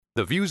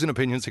The views and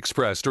opinions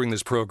expressed during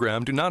this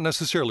program do not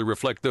necessarily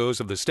reflect those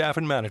of the staff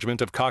and management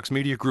of Cox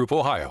Media Group,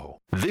 Ohio.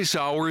 This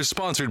hour is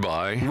sponsored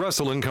by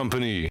Russell &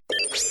 Company.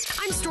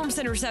 I'm Storm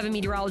Center 7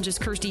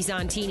 meteorologist Kirsty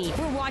Zontini.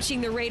 We're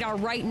watching the radar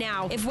right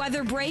now. If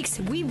weather breaks,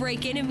 we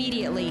break in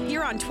immediately.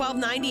 Here on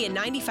 1290 and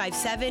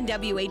 95.7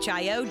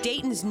 WHIO,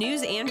 Dayton's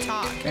News and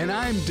Talk. And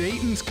I'm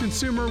Dayton's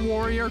consumer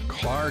warrior,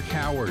 Clark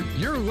Howard.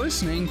 You're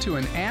listening to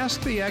an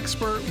Ask the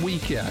Expert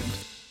weekend.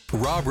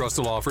 Rob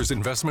Russell offers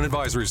investment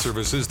advisory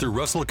services through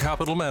Russell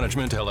Capital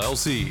Management,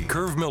 LLC.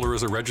 Curve Miller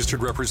is a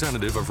registered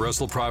representative of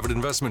Russell Private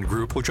Investment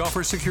Group, which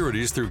offers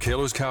securities through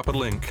Kalos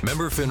Capital, Inc.,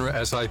 member FINRA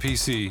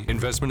SIPC.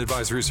 Investment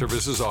advisory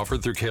services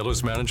offered through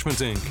Kalos Management,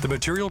 Inc. The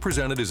material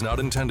presented is not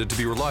intended to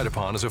be relied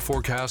upon as a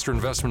forecast or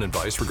investment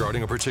advice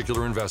regarding a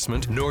particular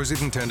investment, nor is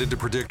it intended to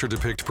predict or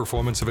depict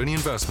performance of any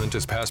investment,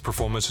 as past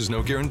performance is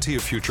no guarantee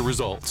of future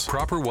results.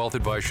 Proper wealth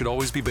advice should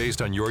always be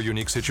based on your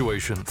unique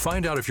situation.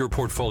 Find out if your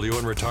portfolio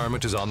in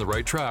retirement is on the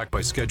right track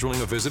by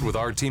scheduling a visit with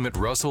our team at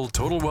Russell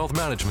Total Wealth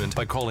Management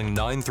by calling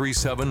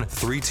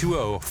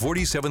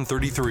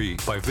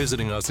 937-320-4733, by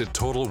visiting us at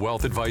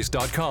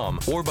TotalWealthAdvice.com,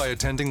 or by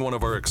attending one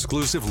of our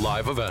exclusive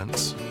live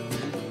events.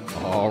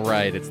 All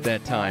right, it's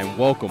that time.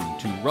 Welcome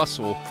to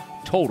Russell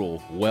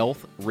Total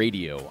Wealth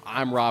Radio.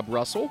 I'm Rob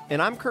Russell.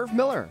 And I'm Curve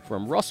Miller.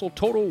 From Russell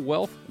Total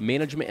Wealth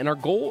Management, and our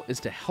goal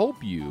is to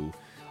help you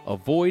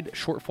avoid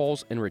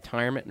shortfalls in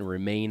retirement and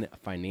remain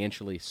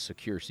financially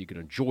secure so you can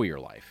enjoy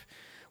your life.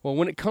 Well,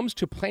 when it comes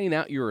to planning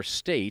out your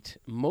estate,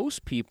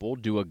 most people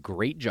do a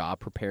great job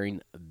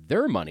preparing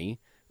their money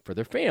for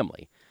their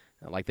family,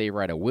 like they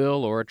write a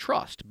will or a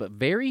trust, but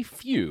very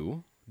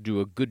few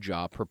do a good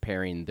job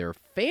preparing their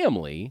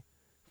family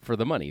for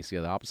the money. See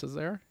how the opposites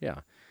there? Yeah.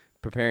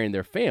 Preparing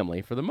their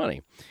family for the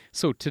money.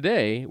 So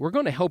today, we're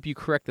going to help you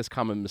correct this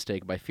common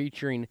mistake by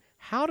featuring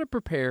how to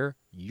prepare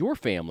your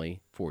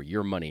family for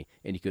your money.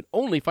 And you can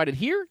only find it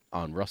here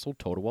on Russell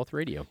Total Wealth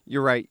Radio.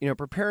 You're right.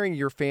 Preparing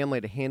your family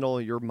to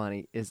handle your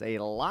money is a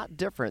lot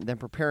different than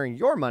preparing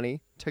your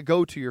money to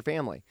go to your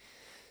family.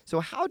 So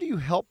how do you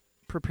help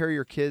prepare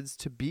your kids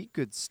to be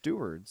good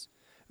stewards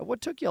of what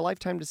took you a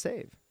lifetime to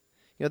save?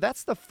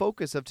 That's the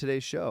focus of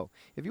today's show.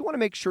 If you want to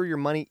make sure your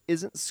money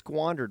isn't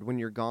squandered when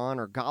you're gone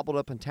or gobbled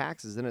up in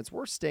taxes, then it's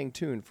worth staying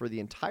tuned for the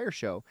entire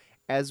show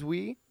as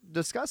we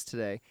discuss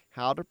today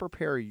how to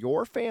prepare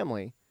your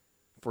family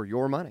for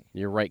your money.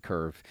 You're right,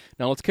 Curve.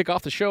 Now let's kick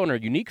off the show in our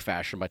unique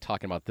fashion by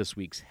talking about this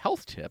week's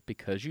health tip,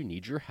 because you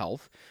need your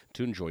health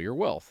to enjoy your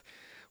wealth.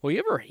 Well,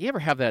 you ever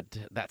have that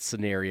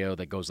scenario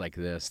that goes like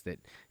this, that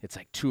it's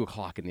like 2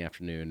 o'clock in the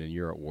afternoon and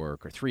you're at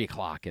work, or 3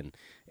 o'clock and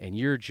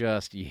you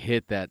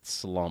hit that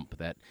slump,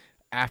 that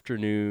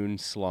afternoon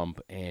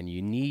slump, and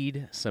you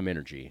need some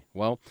energy?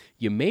 Well,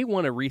 you may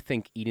want to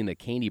rethink eating a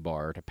candy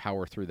bar to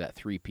power through that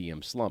 3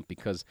 p.m. slump,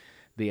 because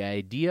the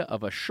idea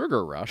of a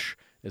sugar rush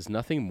is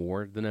nothing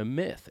more than a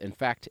myth. In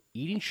fact,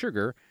 eating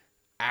sugar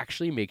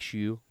actually makes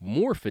you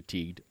more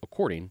fatigued,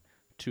 according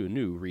to a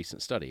new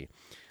recent study.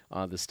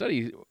 The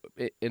study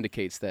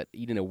indicates that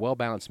eating a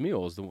well-balanced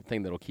meal is the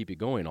thing that will keep you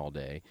going all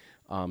day.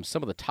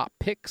 Some of the top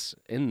picks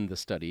in the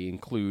study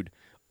include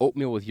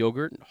oatmeal with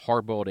yogurt,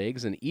 hard-boiled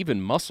eggs, and even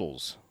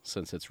mussels,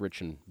 since it's rich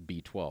in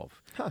B12.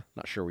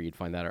 Not sure where you'd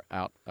find that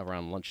out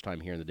around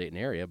lunchtime here in the Dayton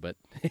area, but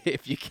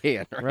if you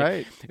can,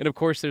 right? And, of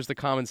course, there's the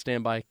common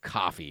standby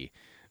coffee,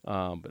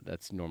 but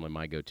that's normally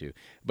my go-to.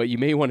 But you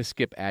may want to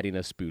skip adding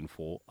a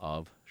spoonful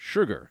of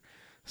sugar.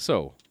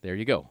 So there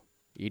you go.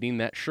 Eating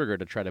that sugar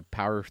to try to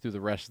power through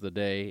the rest of the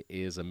day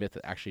is a myth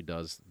that actually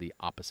does the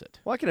opposite.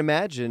 Well, I can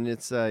imagine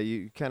it's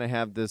you kind of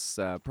have this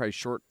probably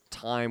short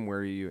time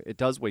where it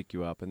does wake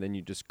you up, and then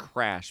you just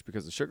crash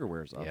because the sugar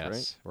wears off,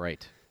 yes,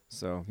 right?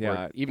 So,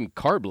 yeah. Or even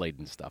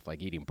carb-laden stuff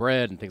like eating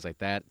bread and things like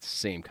that,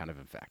 same kind of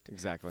effect.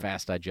 Exactly.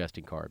 Fast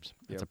digesting carbs.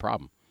 It's a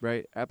problem.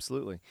 Right,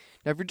 absolutely.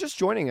 Now, if you're just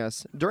joining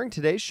us, during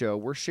today's show,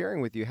 we're sharing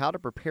with you how to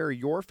prepare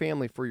your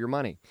family for your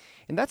money.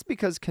 And that's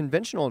because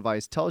conventional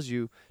advice tells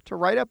you to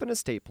write up an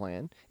estate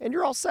plan and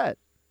you're all set.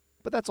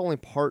 But that's only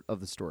part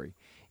of the story.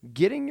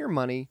 Getting your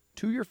money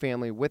to your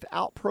family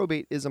without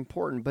probate is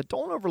important, but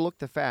don't overlook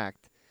the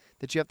fact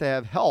that you have to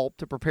have help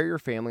to prepare your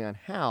family on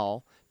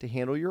how to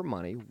handle your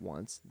money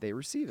once they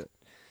receive it.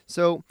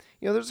 So,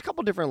 there's a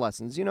couple different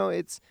lessons.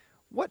 It's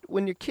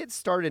when your kids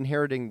start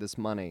inheriting this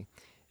money,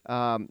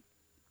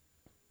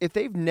 if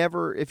you've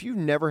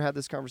never had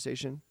this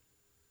conversation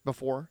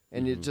before,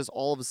 and it just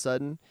all of a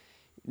sudden,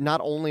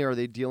 not only are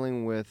they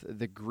dealing with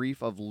the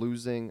grief of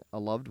losing a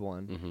loved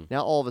one,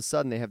 now all of a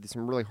sudden they have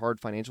some really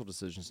hard financial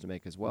decisions to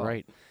make as well.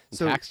 Right. And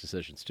so tax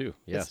decisions too.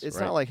 Yes. It's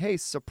not like, hey,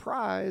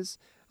 surprise,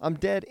 I'm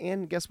dead,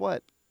 and guess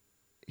what?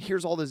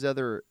 Here's all these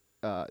other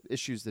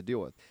issues to deal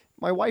with.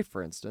 My wife,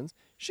 for instance,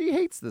 she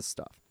hates this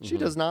stuff. She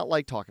does not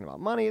like talking about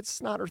money.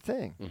 It's not her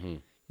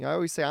thing. I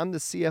always say I'm the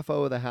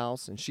CFO of the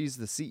house, and she's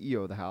the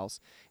CEO of the house,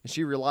 and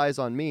she relies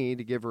on me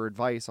to give her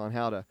advice on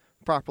how to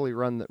properly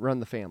run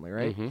the family,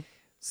 right?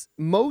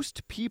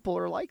 Most people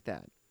are like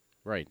that.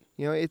 Right.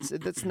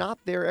 That's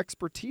not their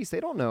expertise. They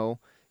don't know.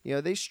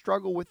 They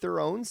struggle with their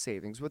own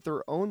savings, with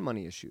their own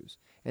money issues.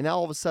 And now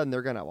all of a sudden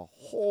they're going to have a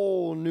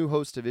whole new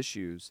host of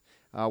issues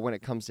when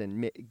it comes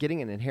to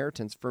getting an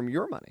inheritance from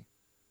your money.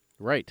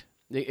 Right.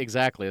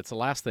 Exactly. It's the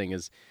last thing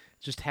is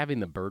just having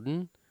the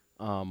burden.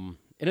 And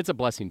it's a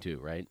blessing too,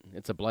 right?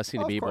 It's a blessing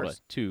to be able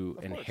to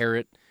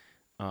inherit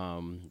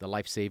the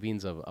life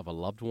savings of a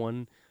loved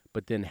one,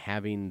 but then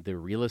having the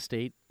real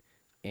estate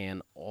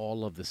and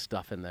all of the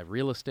stuff in the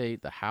real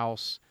estate, the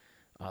house,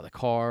 the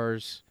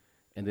cars,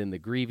 and then the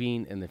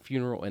grieving and the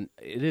funeral. And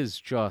it is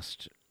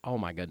just, oh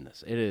my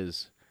goodness, it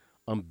is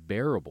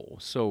unbearable.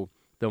 So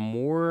the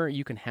more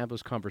you can have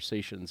those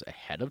conversations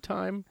ahead of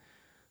time,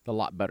 the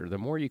lot better. The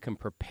more you can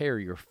prepare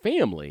your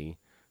family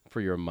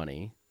for your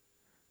money,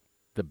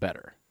 the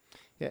better.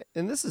 Yeah,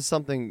 and this is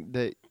something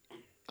that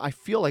I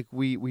feel like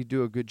we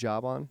do a good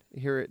job on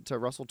here at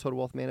Russell Total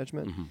Wealth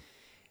Management,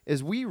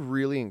 is we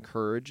really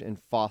encourage and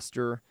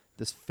foster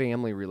this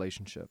family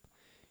relationship.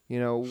 You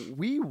know,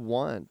 we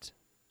want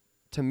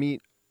to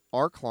meet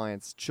our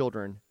clients'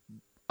 children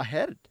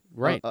ahead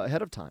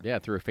of time. Yeah,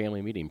 through a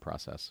family meeting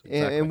process.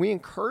 Exactly. And we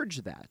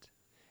encourage that.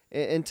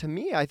 And to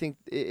me, I think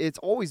it's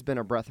always been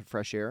a breath of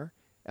fresh air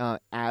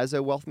as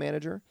a wealth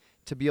manager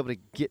to be able to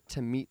get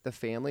to meet the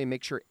family and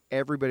make sure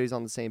everybody's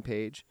on the same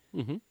page.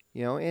 You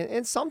know,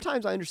 and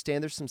sometimes I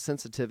understand there's some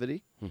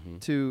sensitivity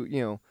to,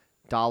 you know,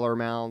 dollar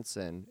amounts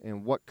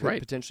and what could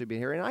potentially be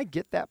here. And I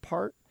get that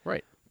part.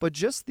 Right. But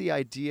just the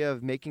idea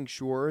of making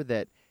sure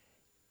that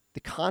the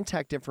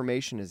contact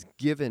information is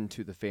given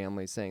to the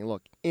family saying,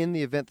 look, in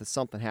the event that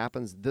something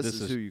happens, this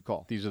is who you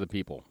call. These are the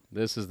people.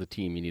 This is the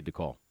team you need to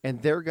call.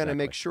 And they're going to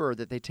make sure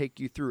that they take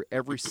you through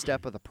every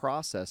step of the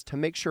process to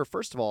make sure,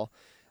 first of all,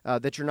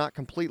 that you're not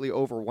completely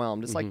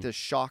overwhelmed. It's like this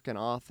shock and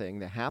awe thing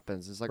that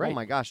happens. It's like, oh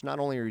my gosh, not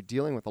only are you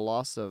dealing with the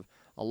loss of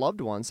a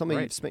loved one,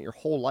 somebody you've spent your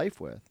whole life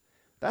with,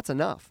 that's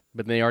enough.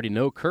 But they already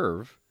know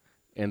Curve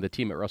and the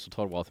team at Russell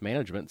Total Wealth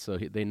Management, so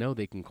they know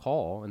they can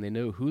call, and they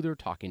know who they're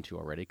talking to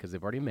already because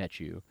they've already met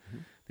you.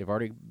 They've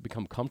already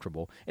become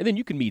comfortable. And then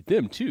you can meet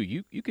them, too.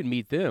 You can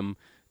meet them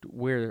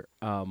where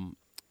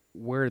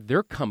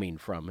they're coming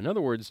from. In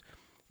other words,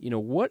 you know,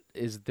 what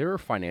is their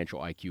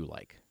financial IQ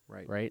like?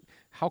 Right?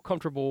 How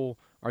comfortable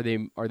are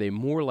they? Are they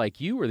more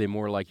like you, or are they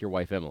more like your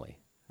wife, Emily?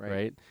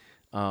 Right?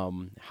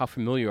 How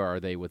familiar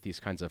are they with these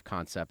kinds of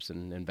concepts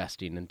and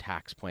investing and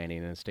tax planning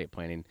and estate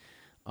planning?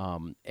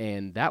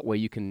 And that way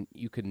you can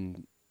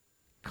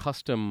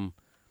custom,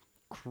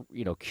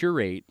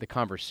 curate the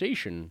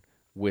conversation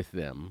with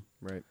them.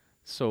 Right.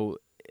 So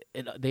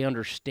they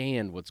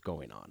understand what's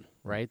going on,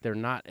 right?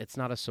 It's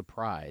not a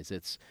surprise.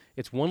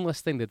 It's one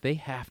less thing that they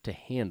have to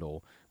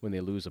handle when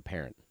they lose a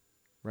parent.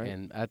 Right.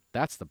 And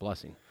that's the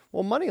blessing.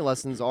 Well, money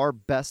lessons are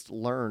best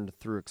learned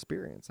through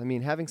experience. I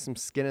mean, having some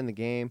skin in the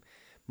game,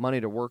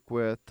 money to work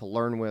with, to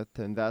learn with,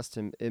 to invest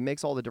in, it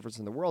makes all the difference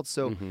in the world.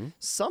 So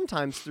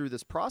sometimes through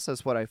this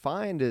process, what I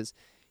find is,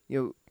 you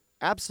know,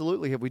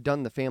 absolutely have we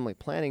done the family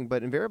planning,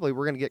 but invariably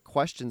we're going to get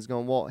questions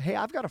going, well, hey,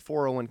 I've got a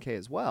 401k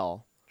as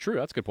well. True,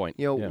 that's a good point.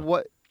 You know,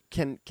 what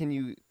can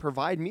you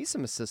provide me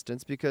some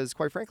assistance? Because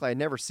quite frankly, I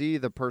never see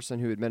the person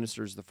who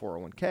administers the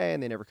 401k,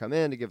 and they never come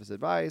in to give us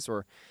advice,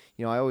 or,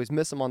 you know, I always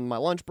miss them on my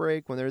lunch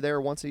break when they're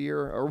there once a year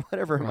or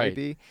whatever it might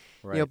be.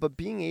 You know, but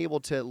being able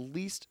to at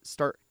least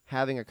start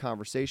having a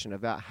conversation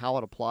about how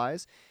it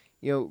applies,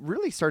 you know,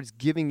 really starts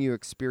giving you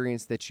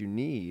experience that you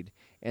need.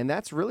 And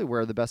that's really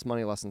where the best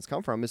money lessons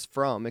come from, is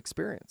from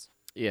experience.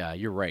 Yeah,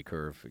 you're right,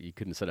 Curve. You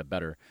couldn't have said it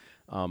better.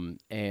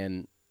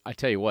 And I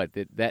tell you what,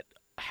 that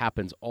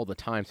happens all the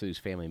time through these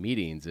family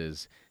meetings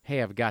is,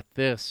 hey, I've got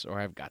this or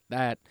I've got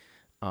that.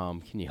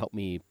 Can you help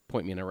me,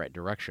 point me in the right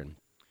direction?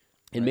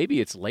 And maybe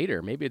it's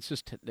later. Maybe it's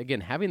just,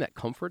 again, having that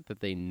comfort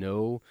that they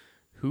know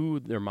who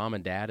their mom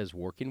and dad is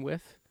working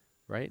with,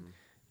 right?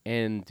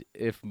 And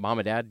if mom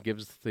and dad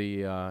gives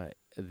the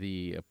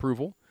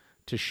approval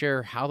to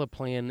share how the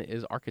plan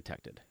is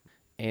architected.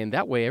 And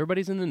that way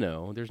everybody's in the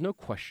know. There's no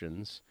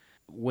questions.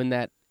 When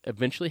that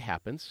eventually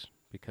happens,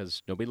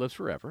 because nobody lives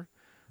forever,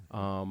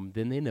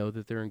 then they know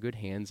that they're in good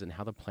hands and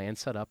how the plan's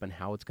set up and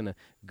how it's going to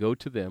go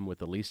to them with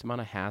the least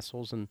amount of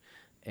hassles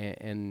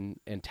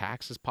and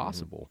tax as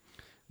possible.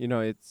 You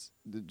know, it's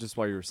just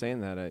while you were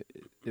saying that, it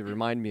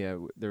reminded me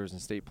of, there was an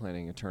estate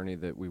planning attorney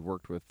that we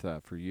worked with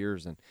for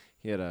years, and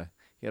he had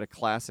a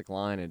classic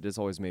line, and it just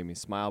always made me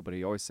smile, but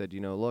he always said, you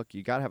know, look,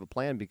 you got to have a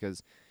plan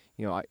because,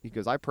 you know,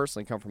 because I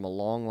personally come from a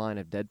long line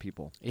of dead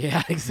people.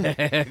 Yeah,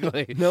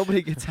 exactly.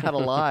 Nobody gets out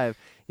alive.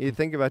 You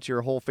think about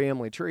your whole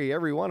family tree,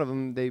 every one of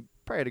them, they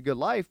probably had a good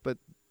life, but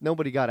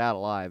nobody got out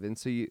alive. And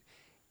so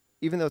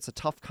even though it's a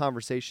tough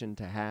conversation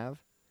to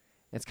have,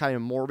 it's kind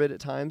of morbid at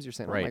times. You're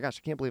saying, oh my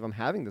gosh, I can't believe I'm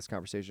having this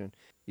conversation.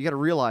 You got to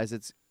realize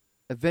it's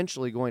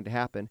eventually going to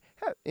happen.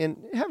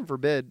 And heaven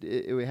forbid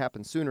it would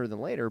happen sooner than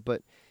later,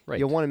 but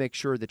you want to make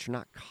sure that you're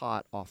not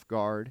caught off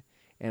guard,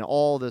 and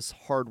all this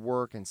hard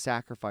work and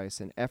sacrifice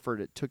and effort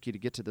it took you to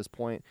get to this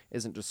point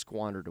isn't just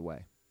squandered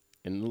away.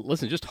 And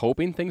listen, just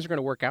hoping things are going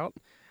to work out,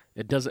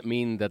 it doesn't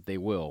mean that they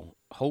will.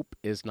 Hope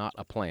is not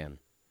a plan.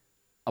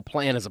 A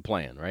plan is a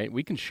plan, right?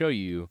 We can show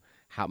you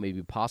how it may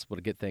be possible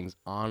to get things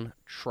on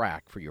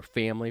track for your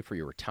family, for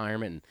your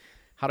retirement, and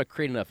how to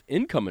create enough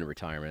income in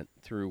retirement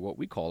through what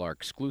we call our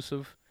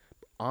exclusive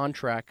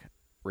on-track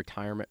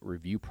retirement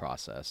review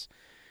process.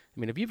 I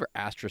mean, have you ever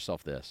asked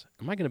yourself this,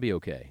 am I going to be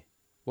okay?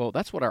 Well,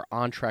 that's what our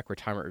on-track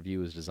retirement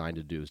review is designed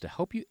to do, is to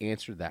help you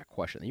answer that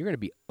question. You're going to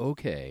be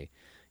okay.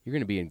 You're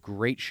going to be in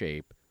great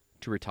shape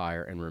to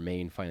retire and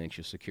remain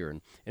financially secure.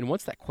 And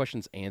once that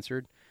question's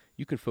answered,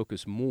 you can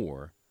focus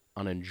more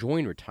on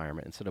enjoying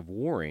retirement instead of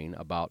worrying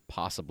about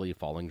possibly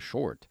falling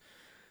short.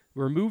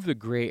 Remove the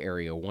gray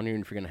area,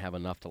 wondering if you're going to have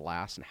enough to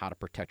last and how to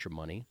protect your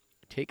money.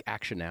 Take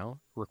action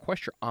now.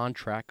 Request your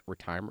on-track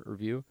retirement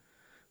review.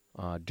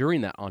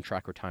 During that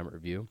on-track retirement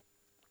review,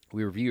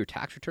 we review your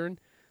tax return,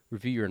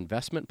 review your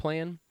investment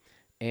plan,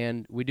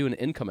 and we do an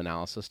income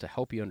analysis to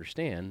help you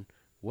understand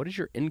what does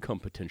your income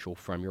potential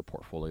from your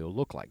portfolio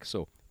look like.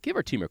 So give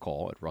our team a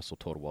call at Russell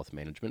Total Wealth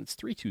Management. It's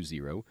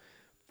 320-4733,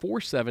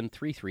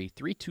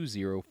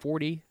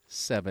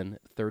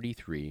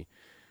 320-4733.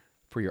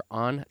 For your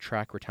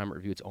on-track retirement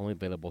review, it's only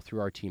available through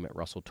our team at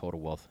Russell Total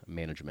Wealth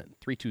Management,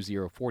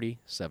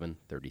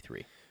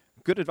 320-4733.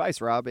 Good advice,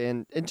 Rob.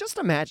 And just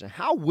imagine,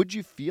 how would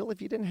you feel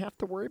if you didn't have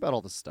to worry about all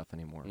this stuff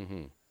anymore?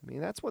 Mm-hmm. I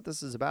mean, that's what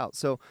this is about.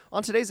 So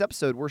on today's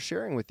episode, we're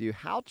sharing with you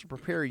how to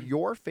prepare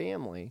your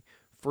family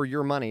for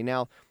your money.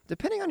 Now,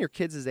 depending on your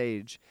kids'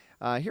 age,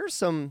 here's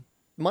some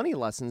money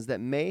lessons that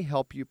may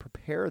help you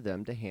prepare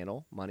them to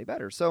handle money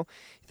better. So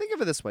think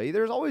of it this way.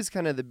 There's always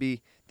kind of the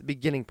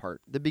beginning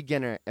part, the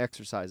beginner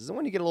exercises. And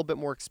when you get a little bit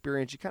more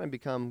experience, you kind of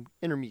become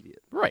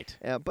intermediate. Right.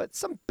 But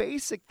some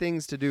basic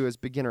things to do as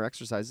beginner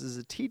exercises is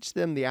to teach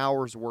them the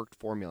hours worked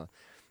formula.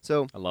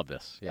 So I love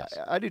this. Yes.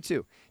 I do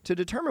too. To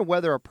determine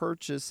whether a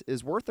purchase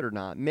is worth it or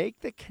not, make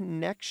the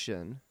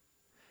connection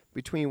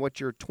between what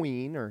your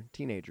tween or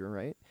teenager,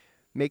 right,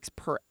 makes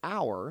per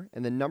hour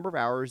and the number of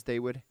hours they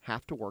would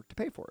have to work to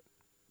pay for it.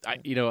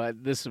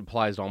 This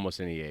applies to almost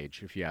any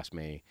age, if you ask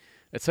me.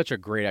 It's such a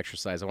great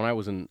exercise. When I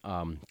was in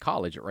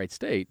college at Wright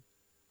State,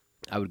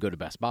 I would go to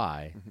Best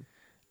Buy,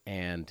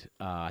 and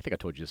I think I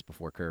told you this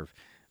before, Curve.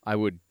 I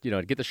would,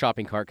 get the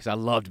shopping cart because I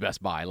loved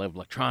Best Buy. I loved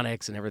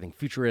electronics and everything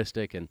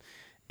futuristic, and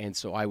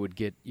so I would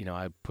get,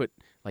 I'd put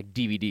like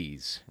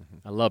DVDs.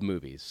 I love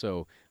movies,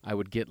 so I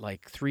would get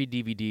like 3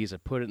 DVDs.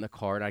 I'd put it in the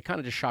cart. I kind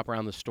of just shop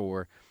around the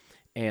store,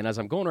 and as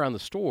I'm going around the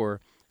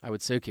store, I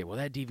would say, okay, well,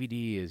 that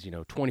DVD is,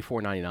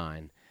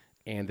 $24.99.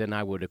 And then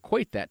I would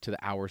equate that to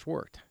the hours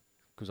worked.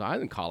 Because I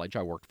was in college,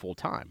 I worked full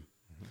time.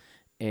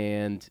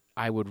 And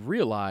I would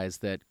realize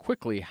that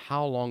quickly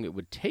how long it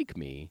would take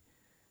me,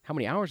 how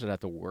many hours I'd have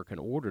to work in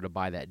order to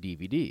buy that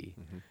DVD.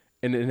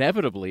 And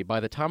inevitably, by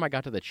the time I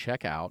got to the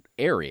checkout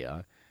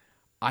area,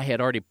 I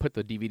had already put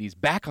the DVDs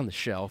back on the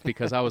shelf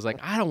because I was like,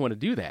 I don't want to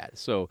do that.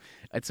 So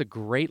it's a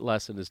great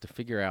lesson is to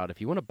figure out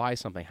if you want to buy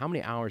something, how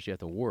many hours you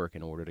have to work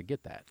in order to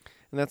get that.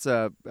 And that's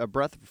a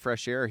breath of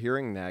fresh air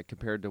hearing that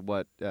compared to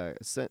what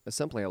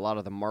simply a lot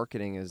of the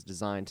marketing is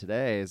designed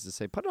today is to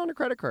say, put it on a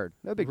credit card.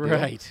 No big deal.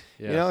 Right.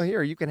 Yes.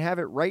 Here, you can have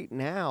it right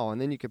now and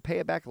then you can pay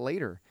it back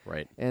later.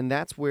 Right. And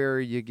that's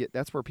where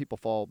people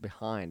fall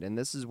behind. And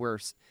this is where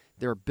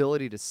their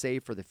ability to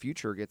save for the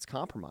future gets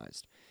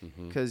compromised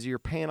because you're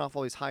paying off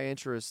all these high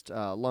interest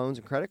loans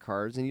and credit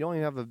cards and you don't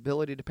even have the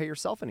ability to pay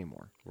yourself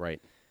anymore.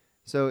 Right.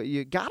 So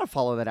you got to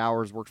follow that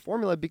hours worked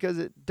formula because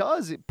it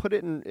put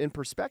it in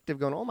perspective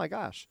going, oh my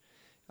gosh,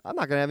 I'm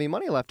not going to have any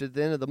money left at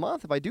the end of the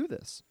month if I do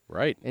this.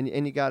 Right. And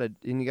you got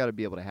to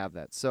be able to have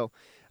that. So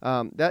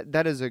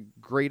that is a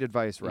great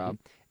advice, Rob.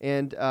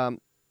 And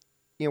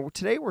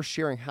today we're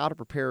sharing how to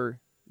prepare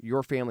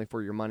your family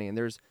for your money. And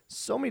there's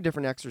so many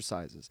different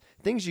exercises,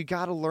 things you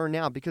got to learn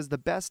now because the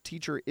best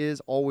teacher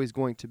is always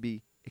going to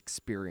be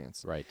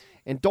experience. Right.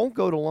 And don't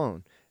go it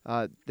alone.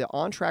 The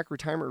on-track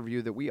retirement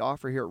review that we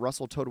offer here at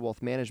Russell Total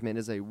Wealth Management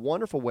is a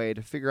wonderful way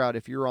to figure out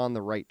if you're on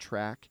the right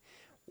track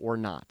or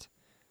not.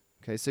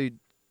 Okay, so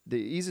the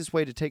easiest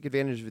way to take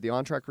advantage of the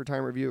on-track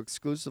retirement review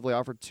exclusively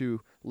offered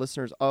to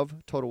listeners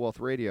of Total Wealth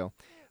Radio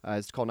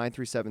is to call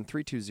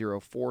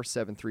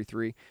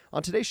 937-320-4733.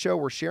 On today's show,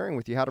 we're sharing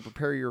with you how to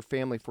prepare your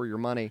family for your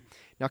money.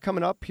 Now,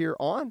 coming up here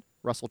on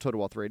Russell Total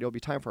Wealth Radio, it'll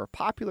be time for our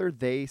popular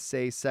They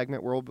Say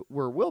segment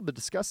where we'll be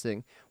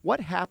discussing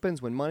what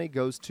happens when money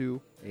goes to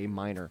a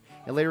minor.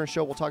 And later in the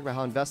show, we'll talk about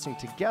how investing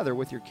together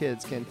with your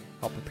kids can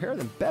help prepare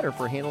them better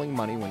for handling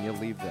money when you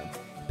leave them.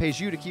 It pays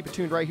you to keep it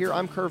tuned right here.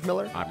 I'm Curve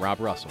Miller. I'm Rob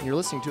Russell. And you're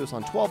listening to us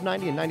on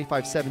 1290 and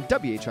 95.7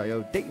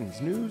 WHIO,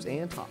 Dayton's News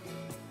and Talk.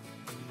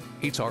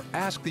 It's our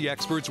Ask the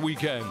Experts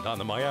weekend on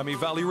the Miami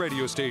Valley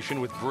radio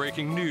station with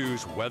breaking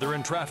news, weather,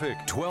 and traffic.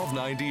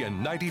 1290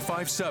 and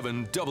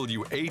 95.7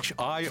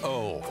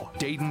 WHIO,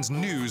 Dayton's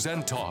News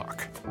and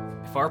Talk.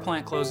 If our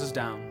plant closes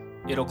down,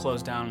 it'll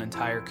close down an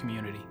entire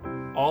community.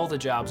 All the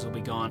jobs will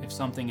be gone if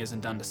something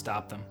isn't done to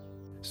stop them.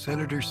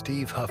 Senator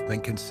Steve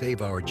Huffman can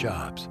save our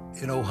jobs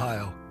in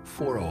Ohio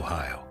for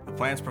Ohio. The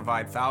plants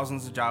provide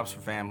thousands of jobs for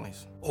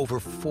families.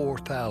 Over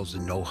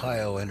 4,000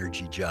 Ohio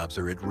energy jobs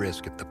are at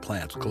risk if the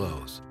plants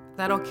close.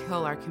 That'll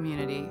kill our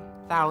community.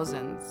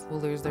 Thousands will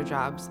lose their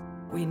jobs.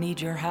 We need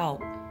your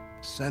help.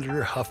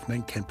 Senator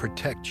Huffman can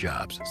protect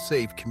jobs,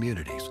 save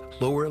communities,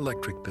 lower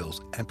electric bills,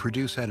 and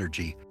produce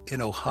energy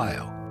in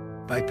Ohio.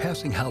 By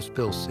passing House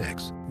Bill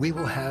 6, we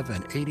will have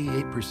an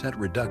 88%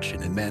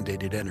 reduction in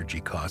mandated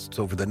energy costs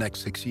over the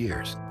next 6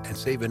 years and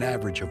save an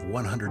average of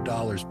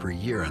 $100 per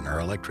year on our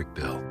electric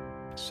bill.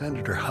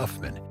 Senator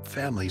Huffman,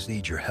 families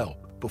need your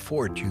help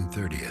before June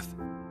 30th.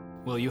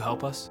 Will you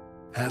help us?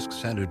 Ask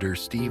Senator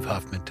Steve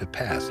Huffman to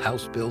pass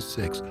House Bill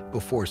 6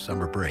 before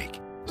summer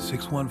break.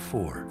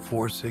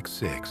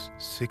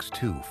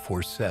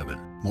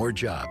 614-466-6247. More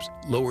jobs,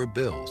 lower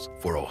bills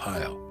for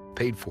Ohio.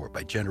 Paid for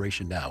by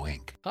Generation Now,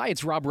 Inc. Hi,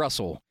 it's Rob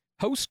Russell,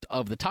 host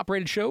of the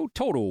top-rated show,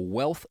 Total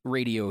Wealth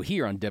Radio,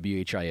 here on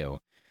WHIO.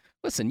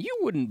 Listen, you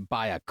wouldn't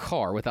buy a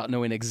car without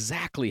knowing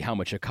exactly how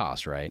much it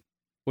costs, right?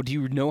 Well, do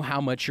you know how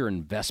much your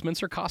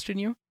investments are costing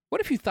you? What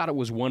if you thought it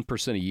was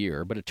 1% a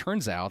year, but it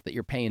turns out that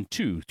you're paying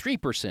 2%,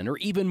 3%, or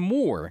even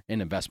more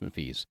in investment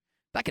fees?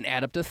 That can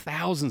add up to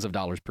thousands of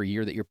dollars per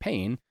year that you're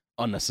paying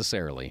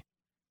unnecessarily.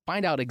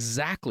 Find out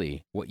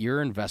exactly what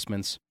your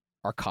investments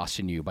are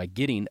costing you by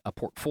getting a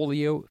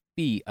portfolio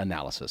fee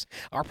analysis.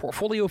 Our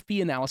portfolio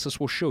fee analysis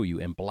will show you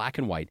in black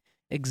and white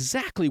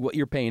exactly what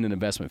you're paying in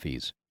investment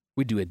fees.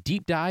 We do a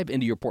deep dive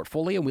into your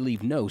portfolio and we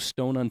leave no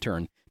stone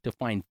unturned to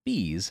find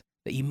fees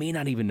that you may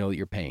not even know that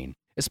you're paying.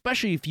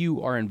 Especially if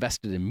you are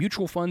invested in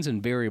mutual funds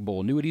and variable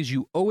annuities,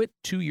 you owe it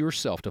to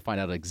yourself to find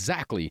out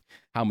exactly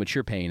how much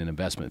you're paying in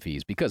investment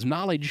fees, because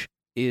knowledge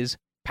is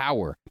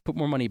power. Put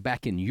more money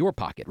back in your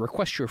pocket.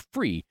 Request your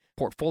free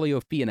portfolio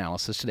fee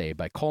analysis today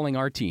by calling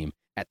our team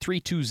at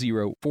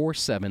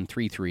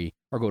 320-4733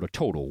 or go to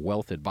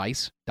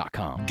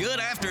TotalWealthAdvice.com. Good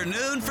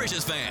afternoon,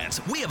 Frisch's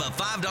fans. We have a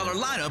 $5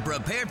 lineup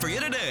prepared for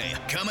you today.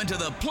 Coming to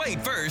the plate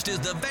first is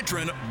the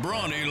veteran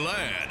Bronny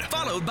Ladd,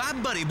 followed by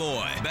Buddy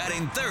Boy.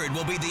 Batting third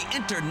will be the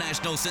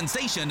international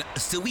sensation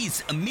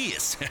Suisse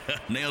Miss.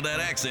 Nailed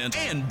that accent.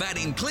 And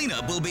batting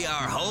cleanup will be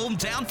our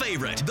hometown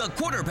favorite, the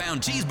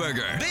quarter-pound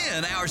cheeseburger.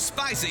 Then our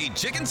spicy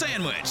chicken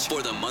sandwich.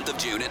 For the month of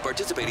June at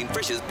participating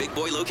Frisch's Big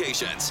Boy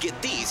locations,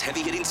 get these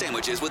heavy-hitting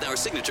sandwiches with our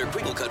signature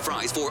crinkle-cut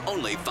fries for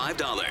only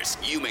 $5.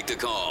 You make the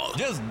call.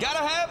 Just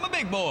gotta have my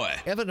big boy.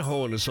 Evan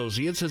Ho &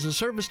 Associates is a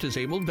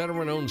service-disabled,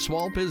 veteran-owned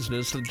small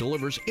business that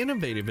delivers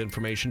innovative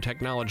information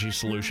technology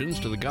solutions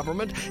to the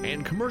government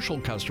and commercial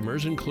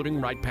customers,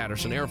 including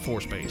Wright-Patterson Air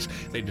Force Base.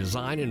 They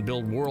design and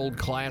build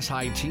world-class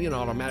IT and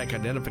automatic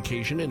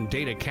identification and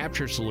data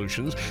capture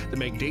solutions that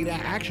make data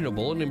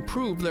actionable and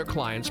improve their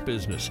clients'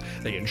 business.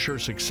 They ensure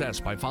success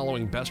by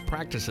following best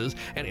practices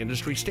and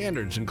industry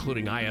standards,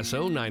 including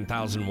ISO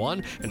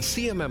 9001 and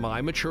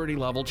CMMI Maturity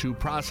Level 2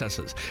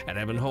 processes. At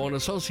Evan Ho &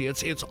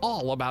 Associates, it's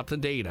all about the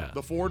data.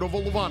 The Ford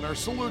Oval of Honor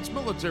salutes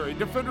military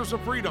defenders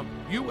of freedom.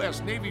 U.S.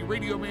 Navy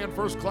Radio Man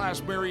First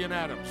Class Marion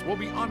Adams will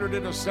be honored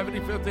in a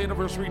 75th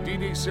anniversary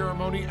D-Day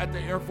ceremony at the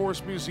Air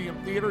Force Museum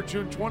Theater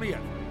June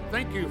 20th.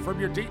 Thank you from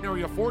your Dayton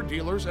area Ford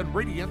dealers and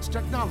Radiance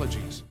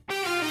Technologies.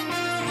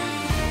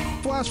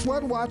 Flash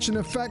flood watch in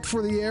effect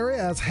for the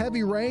area as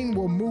heavy rain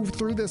will move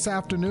through this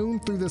afternoon,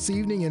 through this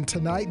evening, and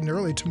tonight and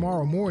early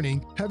tomorrow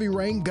morning. Heavy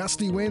rain,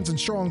 gusty winds, and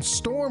strong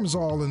storms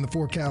all in the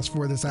forecast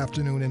for this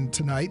afternoon and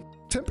tonight.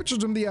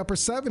 Temperatures in the upper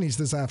 70s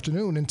this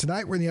afternoon, and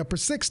tonight we're in the upper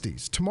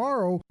 60s.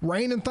 Tomorrow,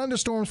 rain and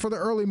thunderstorms for the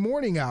early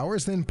morning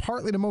hours, then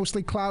partly to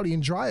mostly cloudy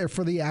and drier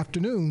for the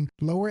afternoon,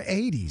 lower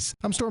 80s.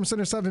 I'm Storm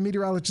Center 7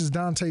 meteorologist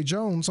Dante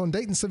Jones on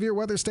Dayton Severe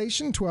Weather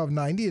Station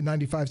 1290 and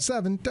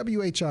 95.7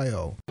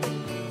 WHIO.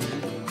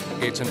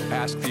 It's an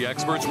Ask the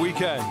Experts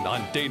weekend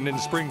on Dayton and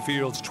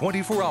Springfield's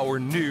 24-hour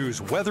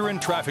news, weather, and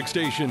traffic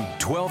station,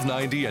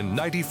 1290 and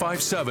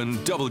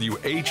 95.7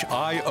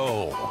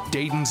 WHIO.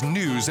 Dayton's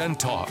News and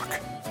Talk.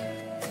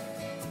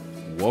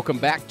 Welcome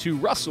back to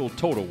Russell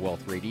Total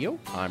Wealth Radio.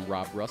 I'm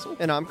Rob Russell.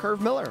 And I'm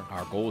Curve Miller.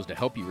 Our goal is to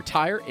help you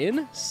retire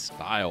in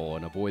style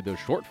and avoid those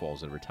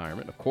shortfalls in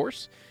retirement, of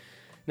course.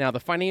 Now, the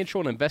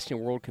financial and investing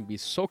world can be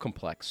so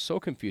complex, so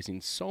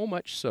confusing, so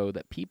much so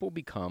that people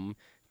become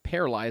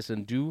paralyzed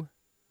and do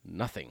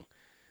nothing.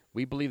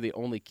 We believe the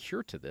only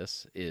cure to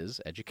this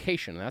is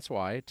education. And that's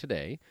why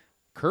today,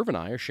 Curve and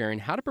I are sharing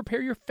how to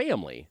prepare your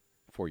family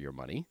for your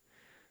money.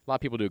 A lot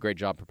of people do a great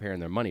job preparing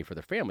their money for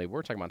their family.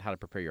 We're talking about how to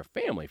prepare your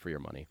family for your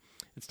money.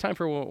 It's time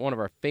for one of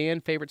our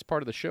fan favorites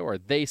part of the show, our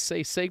They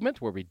Say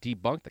segment, where we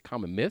debunk the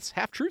common myths,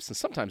 half-truths, and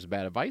sometimes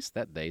bad advice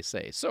that they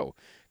say. So,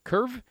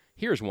 Curve,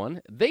 here's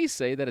one. They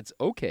say that it's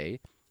okay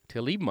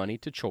to leave money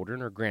to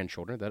children or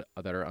grandchildren that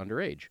are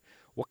underage.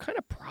 What kind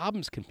of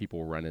problems can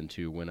people run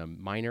into when a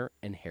minor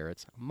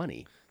inherits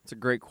money? It's a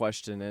great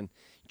question. And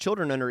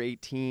children under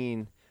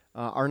 18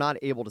 are not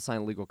able to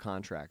sign legal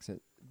contracts.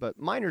 But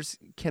minors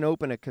can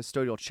open a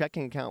custodial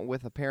checking account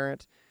with a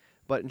parent.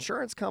 But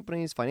insurance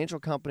companies, financial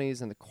companies,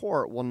 and the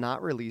court will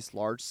not release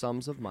large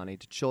sums of money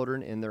to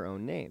children in their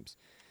own names.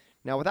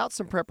 Now, without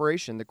some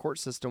preparation, the court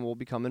system will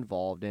become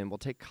involved and will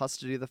take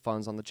custody of the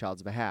funds on the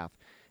child's behalf.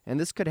 And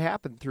this could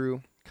happen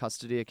through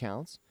custody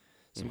accounts,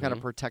 some kind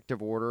of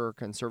protective order or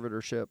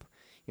conservatorship.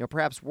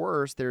 Perhaps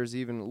worse, there's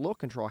even little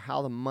control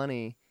how the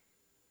money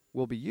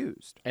will be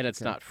used. And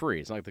it's not free.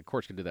 It's not like the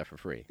courts can do that for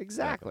free.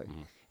 Exactly.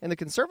 Mm-hmm. And the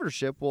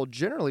conservatorship will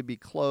generally be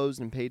closed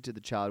and paid to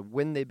the child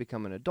when they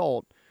become an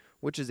adult,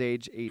 which is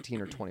age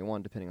 18 or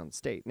 21, depending on the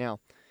state. Now,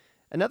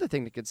 another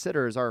thing to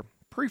consider is our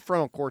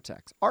prefrontal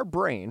cortex, our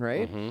brain,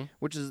 right? Mm-hmm.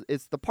 Which is,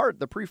 the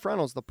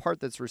prefrontal is the part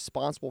that's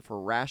responsible for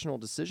rational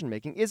decision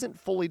making, isn't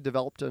fully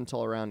developed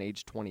until around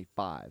age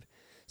 25.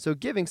 So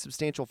giving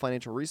substantial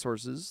financial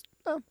resources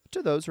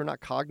to those who are not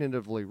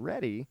cognitively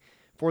ready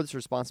for this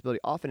responsibility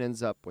often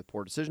ends up with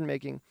poor decision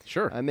making.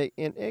 Sure. And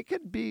it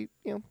could be,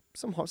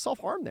 some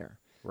self-harm there.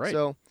 Right.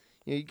 So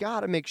you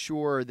got to make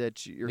sure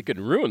that you're... It could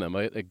ruin them.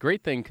 A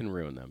great thing can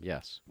ruin them,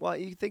 yes. Well,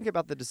 you think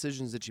about the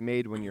decisions that you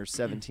made when you're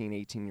 17,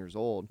 18 years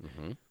old.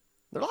 Mm-hmm.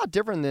 They're a lot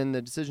different than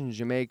the decisions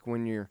you make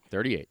when you're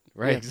 38.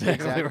 Right, Yeah,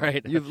 exactly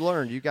right. You've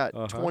learned. You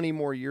got 20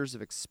 more years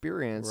of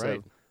experience Right.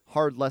 of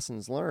hard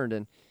lessons learned.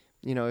 And,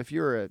 if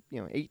you're a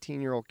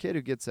 18-year-old kid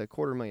who gets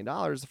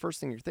 $250,000, the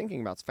first thing you're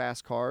thinking about is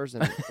fast cars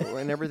and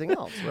and everything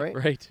else, right?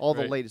 Right. All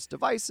the right. latest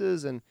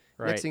devices, and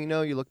next Right. thing you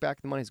know, you look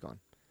back, the money's gone.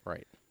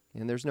 Right.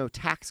 And there's no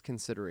tax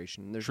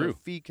consideration. There's True. no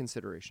fee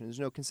consideration. There's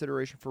no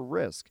consideration for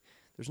risk.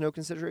 There's no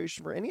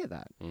consideration for any of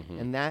that. Mm-hmm.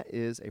 And that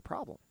is a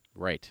problem.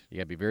 Right. You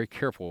got to be very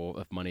careful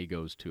if money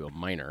goes to a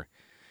minor.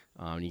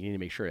 You need to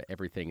make sure that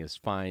everything is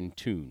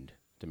fine-tuned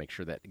to make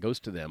sure that it goes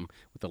to them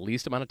with the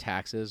least amount of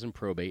taxes and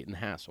probate and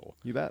hassle.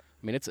 You bet.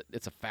 I mean,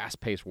 it's a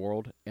fast-paced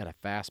world and a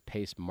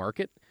fast-paced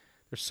market.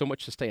 There's so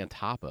much to stay on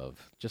top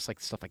of, just like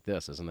stuff like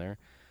this, isn't there?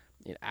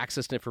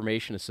 Access to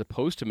information is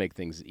supposed to make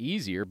things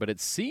easier, but it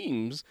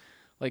seems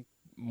like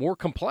more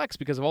complex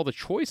because of all the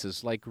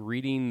choices, like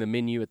reading the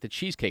menu at the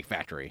Cheesecake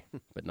Factory,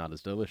 but not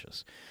as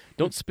delicious.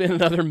 Don't spend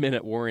another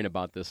minute worrying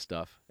about this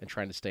stuff and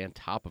trying to stay on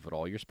top of it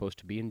all. You're supposed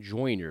to be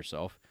enjoying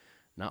yourself,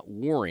 not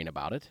worrying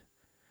about it.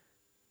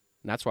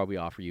 And that's why we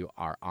offer you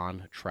our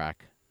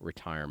On-Track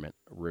Retirement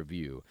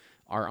Review.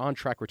 Our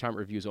On-Track Retirement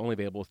Review is only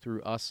available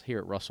through us here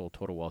at Russell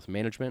Total Wealth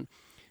Management.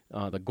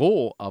 The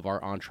goal of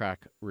our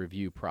On-Track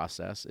Review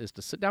process is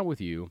to sit down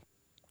with you,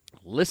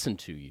 listen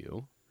to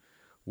you,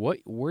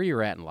 where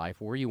you're at in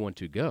life, where you want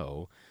to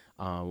go,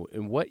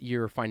 and what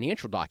your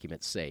financial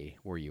documents say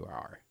where you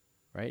are,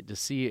 right? To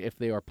see if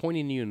they are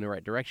pointing you in the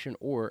right direction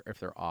or if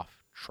they're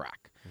off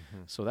track.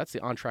 Mm-hmm. So that's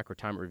the On-Track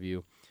Retirement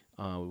Review.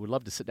 We would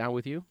love to sit down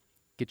with you,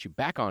 get you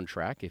back on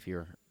track if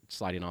you're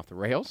sliding off the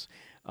rails.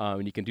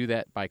 And you can do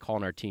that by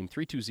calling our team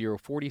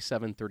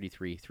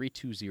 320-4733,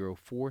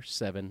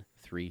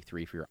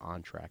 320-4733 for your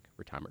On-Track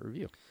Retirement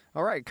Review.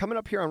 All right, coming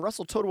up here on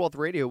Russell Total Wealth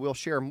Radio, we'll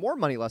share more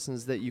money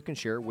lessons that you can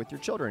share with your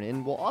children,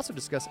 and we'll also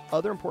discuss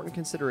other important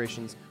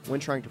considerations when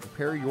trying to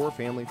prepare your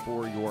family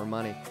for your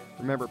money.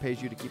 Remember, it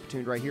pays you to keep it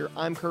tuned right here.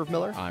 I'm Curve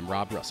Miller. I'm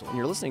Rob Russell. And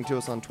you're listening to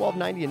us on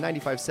 1290 and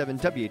 95.7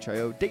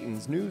 WHIO,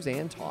 Dayton's News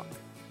and Talk.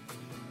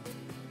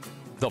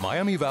 The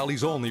Miami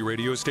Valley's only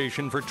radio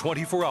station for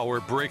 24-hour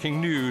breaking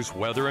news,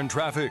 weather, and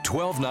traffic.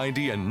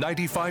 1290 and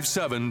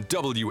 95.7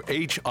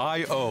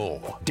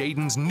 WHIO,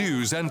 Dayton's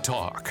News and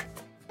Talk.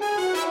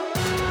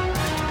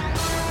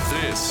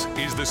 This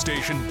is the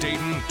station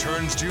Dayton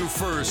turns to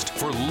first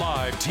for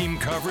live team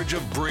coverage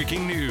of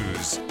breaking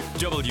news.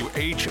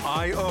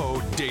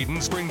 WHIO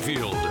Dayton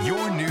Springfield.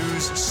 Your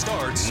news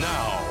starts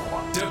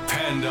now.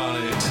 Depend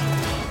on it.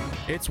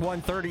 It's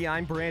 1:30.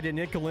 I'm Brandon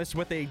Nicholas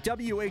with a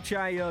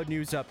WHIO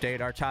news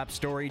update. Our top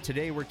story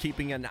today, we're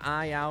keeping an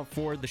eye out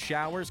for the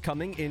showers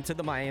coming into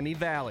the Miami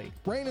Valley.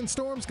 Rain and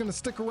storms going to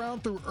stick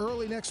around through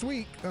early next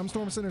week. I'm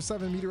Storm Center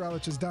 7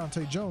 meteorologist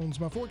Dante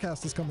Jones. My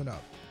forecast is coming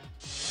up.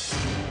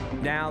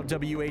 Now,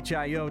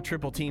 WHIO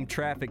triple team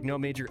traffic. No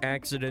major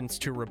accidents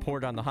to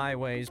report on the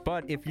highways,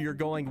 but if you're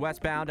going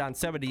westbound on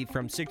 70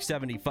 from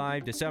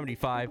 675 to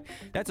 75,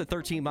 that's a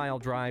 13-mile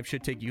drive.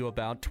 Should take you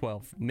about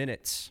 12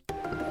 minutes.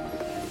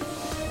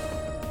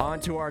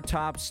 On to our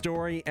top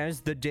story.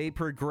 As the day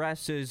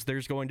progresses,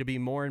 there's going to be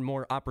more and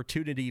more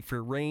opportunity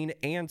for rain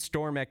and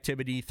storm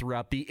activity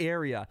throughout the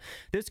area.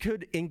 This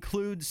could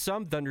include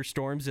some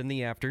thunderstorms in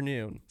the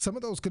afternoon. Some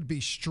of those could be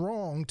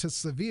strong to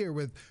severe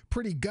with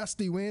pretty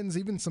gusty winds,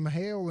 even some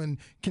hail and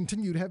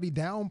continued heavy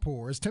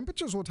downpours.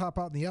 Temperatures will top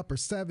out in the upper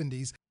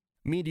 70s.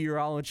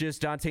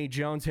 Meteorologist Dante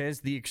Jones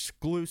has the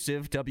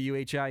exclusive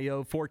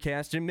WHIO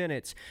forecast in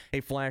minutes.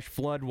 A flash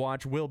flood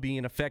watch will be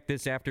in effect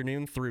this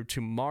afternoon through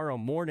tomorrow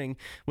morning.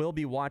 We'll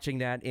be watching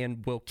that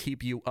and we'll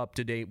keep you up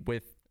to date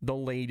with the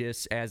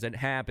latest as it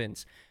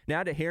happens.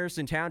 Now to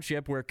Harrison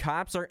Township, where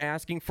cops are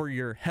asking for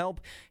your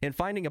help in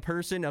finding a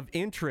person of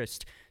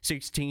interest.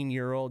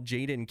 16-year-old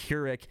Jaden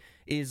Kurek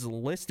is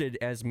listed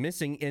as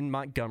missing in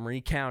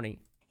Montgomery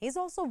County. He's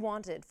also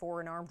wanted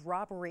for an armed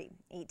robbery.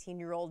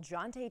 18-year-old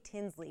Jonte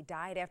Tinsley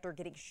died after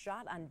getting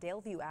shot on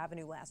Daleview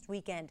Avenue last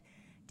weekend.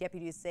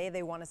 Deputies say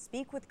they want to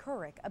speak with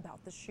Kurek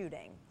about the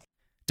shooting.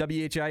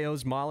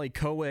 WHIO's Molly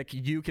Kowick.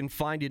 You can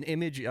find an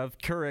image of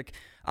Kurek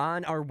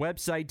on our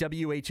website,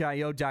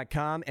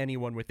 WHIO.com.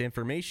 Anyone with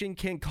information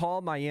can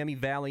call Miami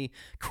Valley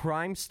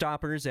Crime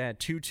Stoppers at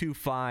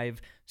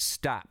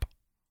 225-STOP.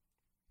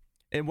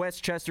 In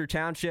Westchester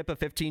Township, a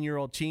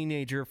 15-year-old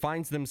teenager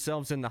finds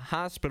themselves in the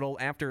hospital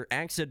after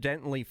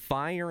accidentally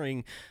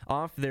firing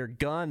off their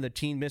gun. The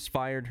teen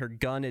misfired her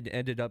gun and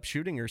ended up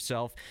shooting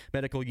herself.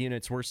 Medical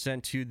units were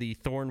sent to the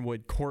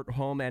Thornwood Court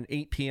Home at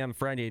 8 p.m.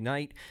 Friday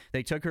night.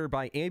 They took her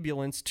by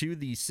ambulance to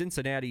the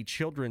Cincinnati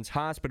Children's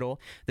Hospital.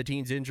 The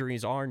teen's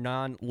injuries are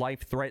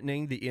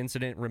non-life-threatening. The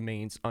incident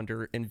remains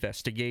under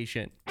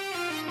investigation.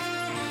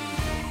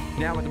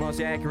 Now with the most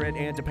accurate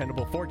and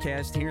dependable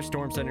forecast, here's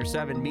Storm Center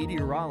 7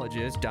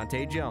 meteorologist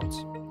Dante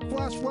Jones.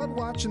 Flash flood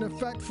watch in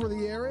effect for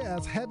the area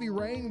as heavy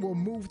rain will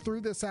move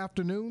through this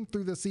afternoon,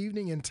 through this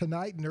evening, and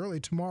tonight and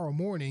early tomorrow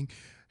morning.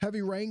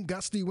 Heavy rain,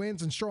 gusty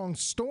winds, and strong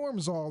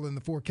storms all in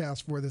the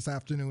forecast for this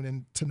afternoon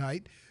and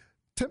tonight.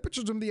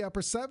 Temperatures in the upper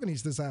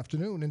 70s this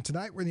afternoon, and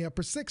tonight we're in the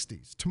upper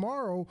 60s.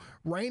 Tomorrow,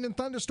 rain and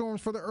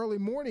thunderstorms for the early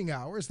morning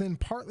hours, then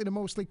partly to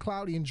mostly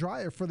cloudy and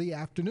drier for the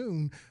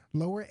afternoon,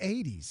 lower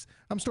 80s.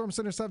 I'm Storm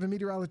Center 7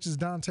 meteorologist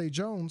Dante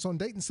Jones on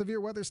Dayton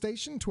Severe Weather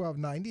Station,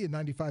 1290 and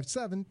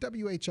 95.7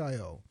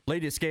 WHIO.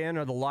 Latest scan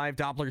of the live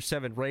Doppler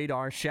 7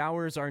 radar.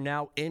 Showers are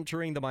now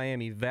entering the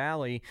Miami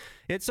Valley.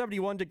 It's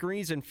 71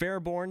 degrees in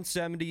Fairborn,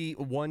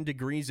 71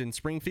 degrees in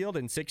Springfield,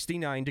 and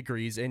 69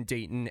 degrees in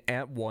Dayton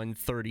at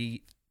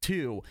 1:32.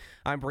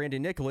 I'm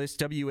Brandon Nicholas,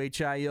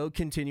 WHIO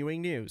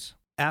Continuing News.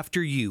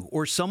 After you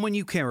or someone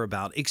you care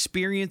about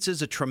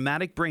experiences a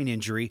traumatic brain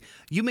injury,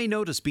 you may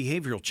notice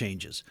behavioral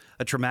changes.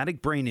 A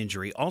traumatic brain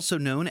injury, also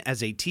known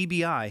as a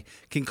TBI,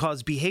 can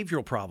cause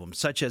behavioral problems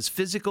such as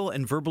physical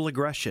and verbal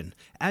aggression,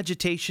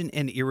 agitation,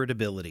 and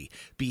irritability,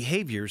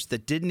 behaviors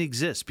that didn't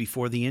exist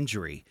before the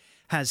injury.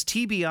 Has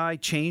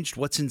TBI changed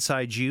what's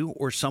inside you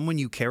or someone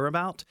you care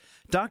about?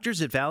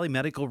 Doctors at Valley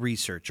Medical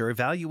Research are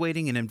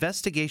evaluating an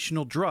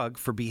investigational drug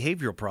for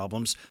behavioral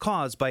problems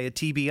caused by a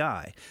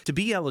TBI. To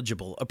be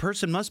eligible, a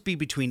person must be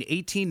between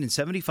 18 and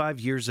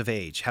 75 years of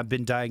age, have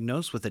been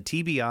diagnosed with a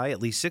TBI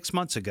at least 6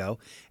 months ago,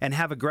 and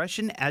have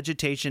aggression,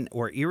 agitation,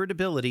 or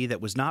irritability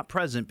that was not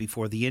present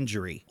before the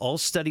injury. All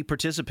study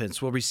participants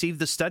will receive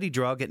the study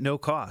drug at no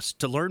cost.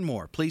 To learn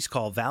more, please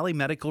call Valley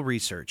Medical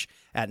Research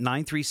at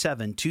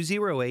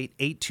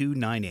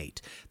 937-208-8298.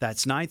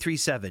 That's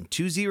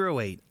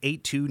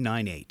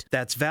 937-208-8298.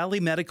 That's Valley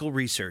Medical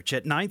Research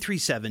at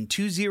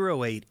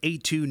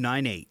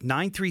 937-208-8298.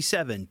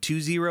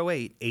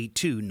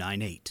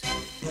 937-208-8298.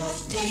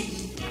 North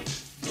Dayton,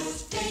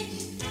 North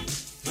Dayton,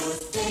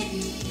 North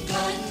Dayton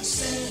Garden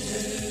Center.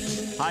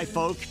 Hi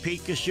folks,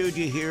 Pete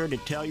Kasuja here to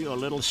tell you a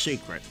little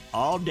secret.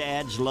 All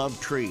dads love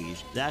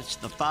trees. That's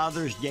the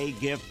Father's Day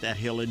gift that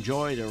he'll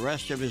enjoy the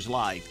rest of his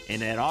life.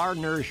 And at our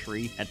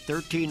nursery at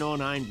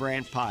 1309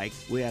 Brant Pike,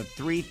 we have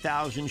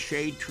 3,000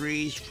 shade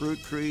trees,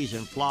 fruit trees,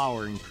 and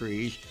flowering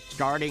trees,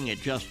 starting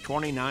at just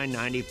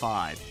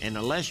 $29.95. And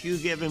unless you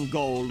give him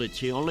gold,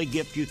 it's the only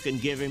gift you can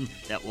give him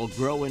that will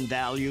grow in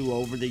value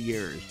over the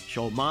years.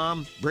 So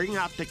Mom, bring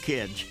out the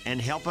kids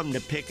and help them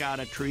to pick out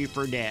a tree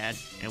for Dad,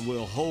 and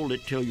we'll hold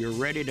it till you're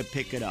ready to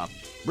pick it up.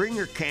 Bring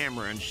your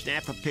camera and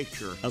snap a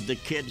picture of the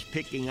kids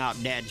picking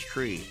out Dad's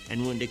tree.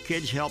 And when the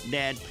kids help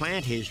Dad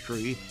plant his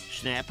tree,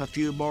 snap a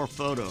few more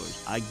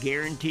photos. I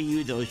guarantee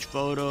you those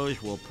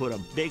photos will put a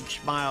big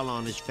smile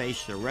on his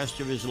face the rest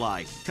of his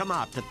life. Come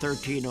out to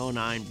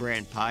 1309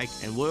 Brant Pike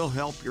and we'll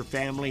help your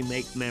family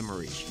make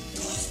memories.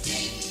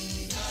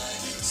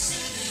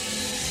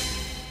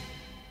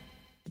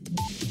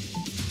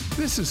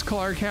 This is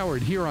Clark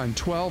Howard here on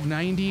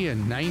 1290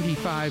 and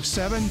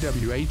 95.7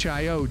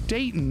 WHIO,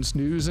 Dayton's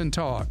News and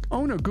Talk.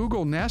 Own a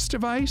Google Nest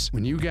device?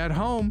 When you get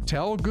home,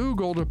 tell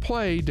Google to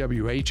play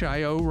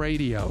WHIO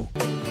Radio.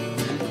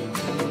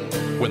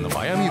 When the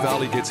Miami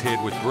Valley gets hit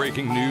with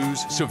breaking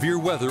news, severe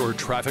weather, or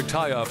traffic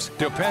tie-ups,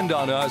 depend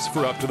on us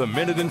for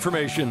up-to-the-minute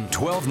information.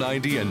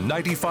 1290 and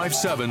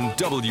 95.7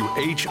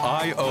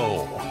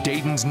 WHIO,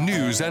 Dayton's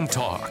News and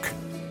Talk.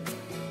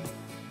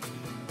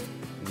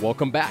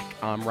 Welcome back.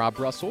 I'm Rob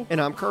Russell. And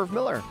I'm Curve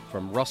Miller.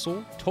 From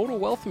Russell Total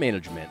Wealth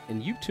Management.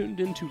 And you've tuned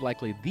into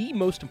likely the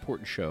most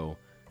important show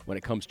when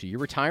it comes to your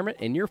retirement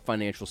and your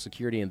financial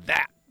security. And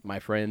that, my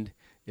friend,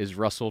 is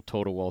Russell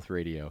Total Wealth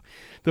Radio.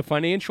 The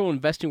financial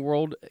investing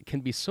world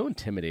can be so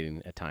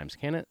intimidating at times,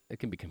 can it? It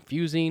can be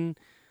confusing.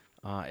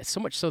 It's so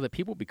much so that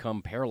people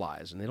become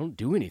paralyzed and they don't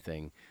do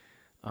anything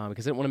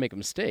because they don't want to make a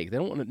mistake.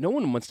 No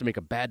one wants to make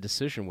a bad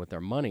decision with their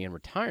money in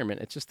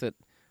retirement. It's just that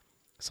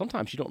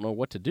sometimes you don't know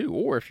what to do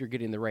or if you're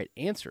getting the right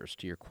answers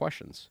to your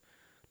questions.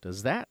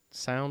 Does that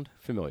sound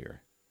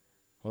familiar?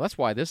 Well, that's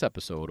why this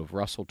episode of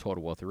Russell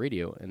Total Wealth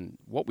Radio and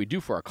what we do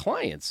for our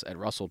clients at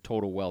Russell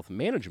Total Wealth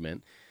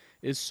Management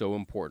is so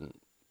important.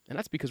 And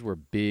that's because we're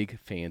big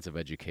fans of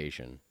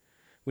education.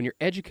 When you're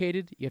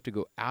educated, you have to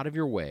go out of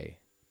your way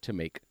to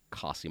make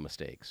costly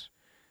mistakes.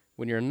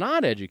 When you're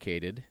not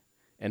educated,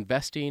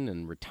 investing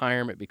and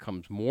retirement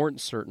becomes more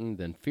uncertain,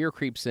 then fear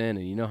creeps in,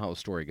 and you know how the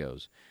story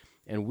goes.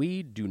 And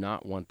we do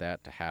not want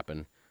that to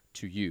happen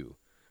to you.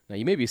 Now,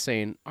 you may be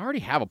saying, I already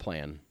have a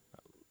plan.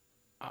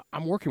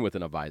 I'm working with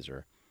an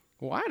advisor.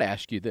 Well, I'd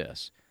ask you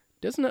this.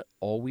 Doesn't it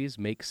always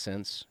make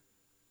sense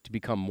to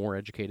become more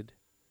educated?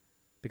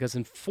 because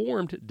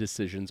informed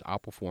decisions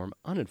outperform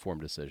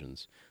uninformed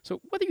decisions.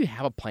 So whether you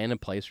have a plan in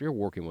place or you're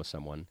working with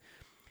someone,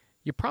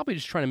 you're probably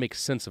just trying to make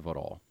sense of it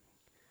all.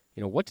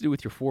 You know, what to do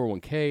with your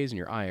 401ks and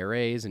your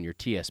IRAs and your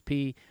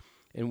TSP.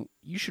 And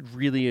you should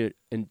really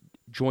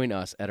join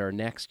us at our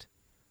next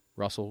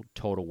Russell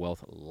Total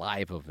Wealth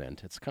live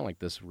event. It's kind of like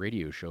this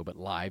radio show, but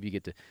live. You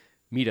get to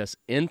meet us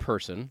in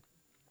person.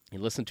 You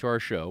listen to our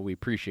show. We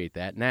appreciate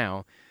that.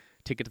 Now,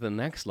 take it to the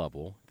next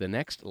level, the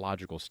next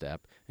logical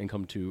step, and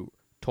come to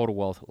Total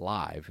Wealth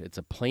Live. It's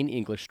a plain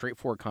English,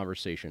 straightforward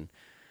conversation.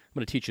 I'm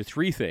going to teach you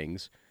three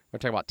things. We're going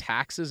to talk about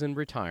taxes and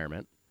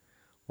retirement.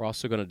 We're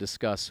also going to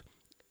discuss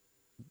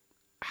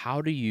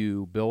how do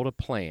you build a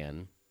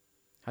plan,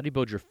 how do you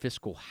build your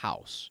fiscal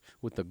house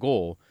with the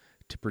goal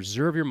to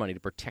preserve your money, to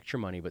protect your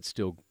money, but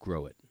still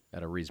grow it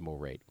at a reasonable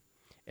rate.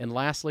 And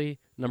lastly,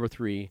 number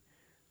three,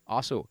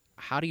 also,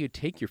 how do you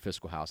take your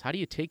fiscal house? How do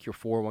you take your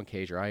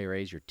 401ks, your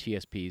IRAs, your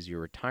TSPs,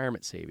 your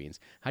retirement savings?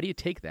 How do you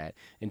take that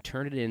and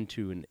turn it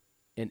into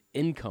an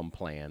income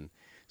plan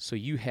so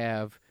you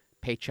have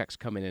paychecks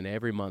coming in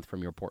every month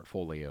from your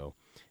portfolio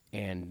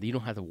and you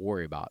don't have to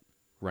worry about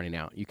running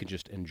out. You can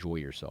just enjoy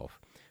yourself.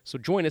 So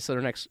join us at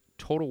our next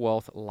Total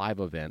Wealth live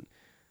event.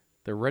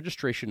 The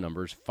registration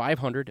number is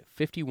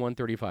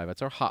 500-5135.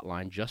 That's our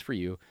hotline just for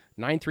you,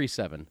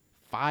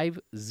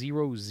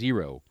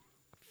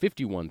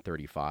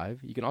 937-500-5135.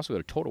 You can also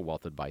go to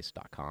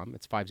TotalWealthAdvice.com.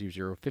 It's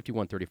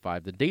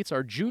 500-5135. The dates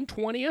are June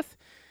 20th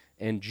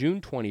and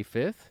June 25th.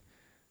 It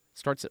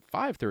starts at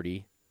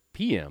 5:30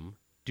 p.m.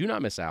 Do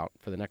not miss out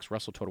for the next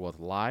Russell Total Wealth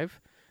Live.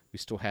 We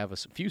still have a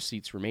few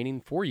seats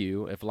remaining for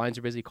you. If lines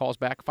are busy, call us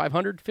back,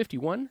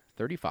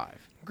 500-5135.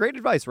 Great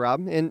advice,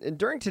 Rob. And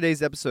during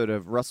today's episode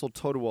of Russell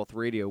Total Wealth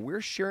Radio,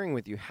 we're sharing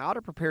with you how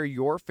to prepare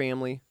your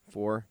family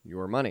for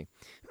your money.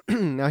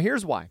 Now,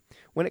 here's why.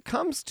 When it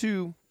comes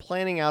to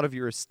planning out of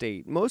your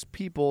estate, most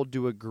people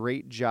do a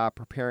great job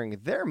preparing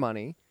their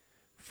money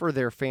for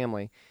their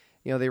family.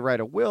 You know, they write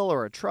a will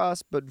or a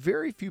trust, but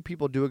very few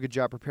people do a good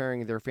job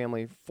preparing their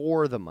family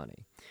for the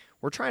money.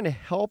 We're trying to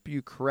help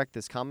you correct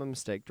this common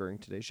mistake during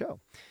today's show.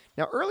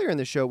 Now, earlier in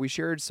the show, we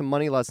shared some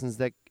money lessons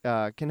that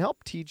can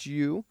help teach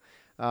you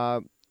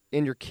and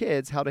your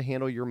kids how to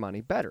handle your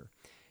money better.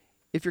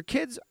 If your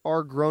kids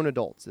are grown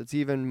adults, it's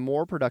even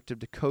more productive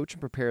to coach and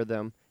prepare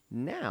them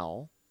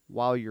now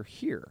while you're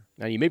here.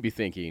 Now, you may be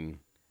thinking,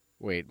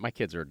 wait, my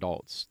kids are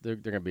adults. They're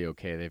going to be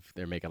okay.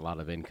 They're making a lot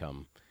of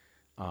income.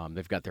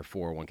 They've got their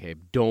 401k.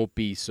 Don't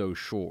be so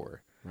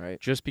sure. Right.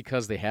 Just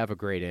because they have a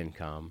great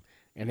income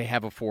and they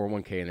have a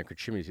 401k and they're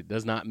contributing, it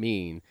does not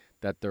mean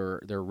that they're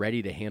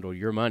ready to handle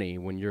your money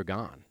when you're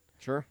gone.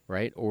 Sure.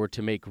 Right? Or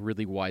to make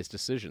really wise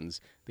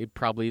decisions. They'd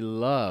probably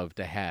love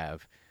to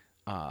have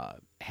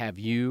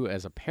you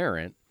as a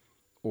parent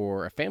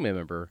or a family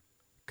member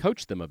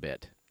coach them a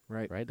bit.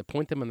 Right? To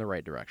point them in the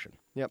right direction.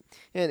 Yep.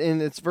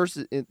 And it's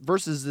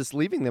versus this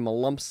leaving them a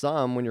lump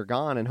sum when you're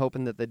gone and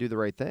hoping that they do the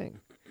right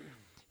thing.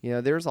 You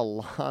know, there's a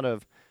lot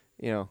of,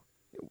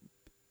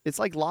 it's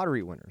like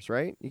lottery winners,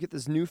 right? You get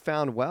this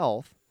newfound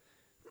wealth.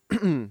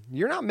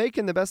 You're not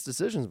making the best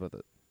decisions with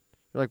it.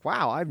 You're like,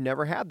 wow, I've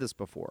never had this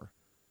before.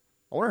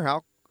 I wonder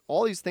how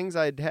all these things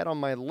I'd had on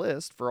my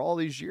list for all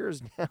these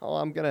years now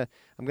I'm gonna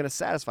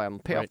satisfy. I'm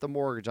gonna pay off the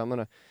mortgage.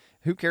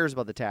 Who cares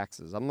about the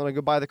taxes? I'm gonna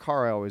go buy the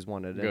car I always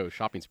wanted. Go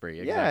shopping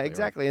spree. Exactly, yeah,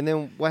 exactly. Right. And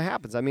then what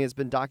happens? I mean, it's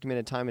been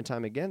documented time and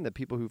time again that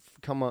people who've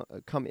come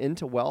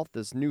into wealth,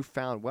 this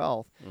newfound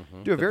wealth,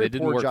 do a very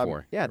poor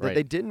job. That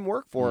they didn't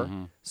work for,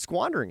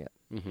 squandering it.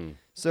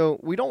 So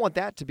we don't want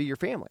that to be your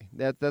family.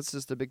 That's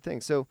just a big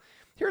thing. So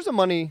here's a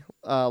money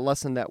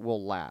lesson that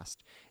will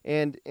last.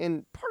 And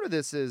part of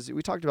this is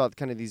we talked about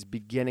kind of these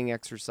beginning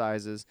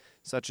exercises,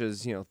 such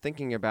as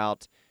thinking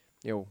about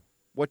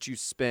what you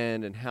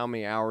spend and how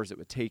many hours it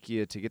would take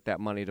you to get that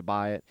money to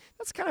buy it.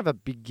 That's kind of a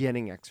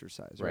beginning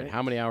exercise, right?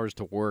 How many hours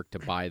to work to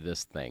buy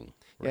this thing?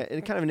 Right. Yeah,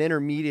 and kind of an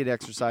intermediate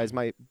exercise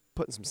might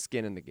put some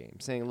skin in the game,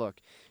 saying,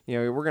 look,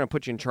 we're going to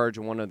put you in charge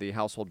of one of the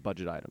household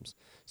budget items.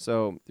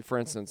 So, for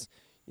instance,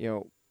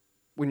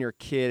 when you're a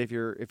kid, if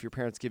your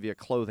parents give you a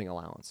clothing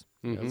allowance,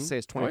 let's say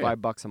it's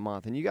 $25 a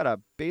month, and you got to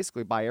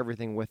basically buy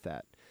everything with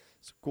that.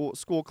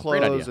 School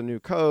clothes, a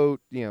new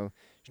coat,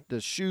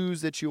 the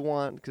shoes that you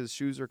want, because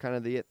shoes are kind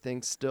of the it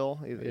thing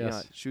still.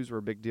 Yes. Shoes were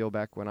a big deal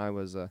back when I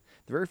was the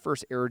very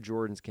first Air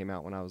Jordans came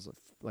out when I was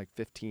like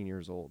 15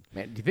 years old.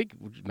 Man,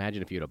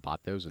 imagine if you'd have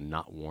bought those and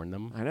not worn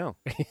them? I know.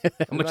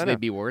 How much they'd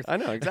be worth? I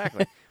know,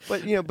 exactly.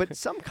 But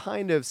some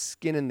kind of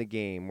skin in the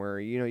game where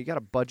you got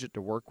a budget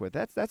to work with.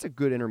 That's a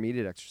good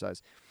intermediate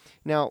exercise.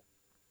 Now,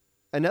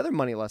 another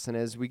money lesson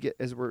as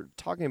we're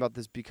talking about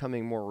this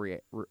becoming more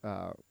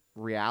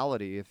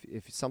reality,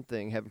 if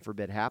something, heaven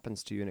forbid,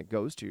 happens to you and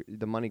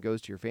the money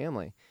goes to your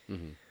family,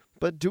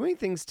 but doing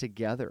things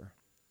together,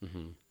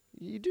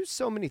 you do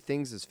so many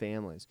things as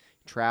families.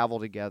 Travel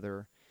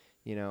together,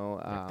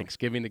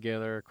 Thanksgiving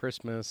together,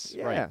 Christmas,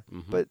 yeah.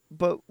 Right?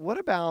 But what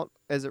about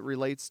as it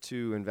relates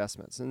to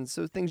investments? And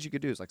so things you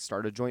could do is like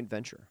start a joint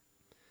venture.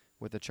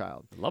 with a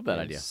child. Love that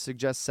idea.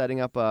 Suggest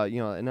setting up an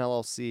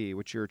LLC,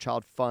 which your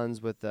child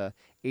funds with the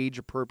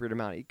age-appropriate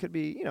amount. It could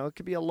be, it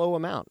could be a low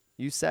amount.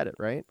 You said it,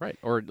 right? Right.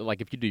 Or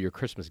like if you do your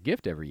Christmas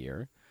gift every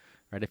year,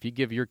 right? If you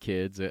give your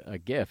kids a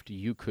gift,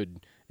 you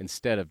could,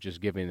 instead of just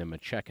giving them a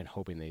check and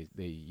hoping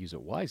they use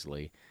it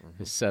wisely,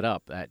 is set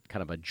up that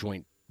kind of a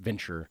joint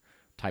venture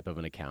type of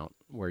an account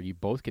where you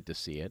both get to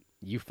see it,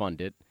 you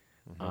fund it,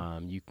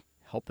 you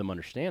help them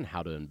understand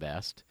how to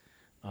invest,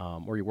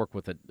 or you work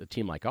with a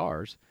team like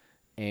ours,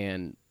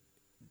 and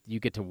you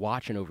get to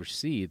watch and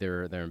oversee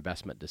their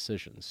investment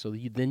decisions. So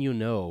then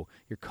you're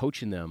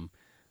coaching them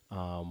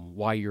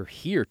why you're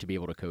here to be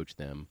able to coach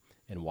them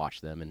and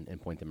watch them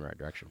and point them in the right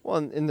direction. Well,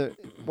 and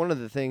one of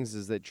the things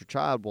is that your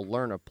child will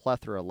learn a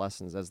plethora of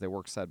lessons as they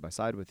work side by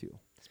side with you.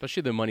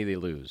 Especially the money they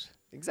lose.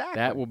 Exactly.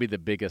 That will be the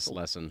biggest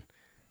lesson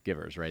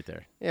givers right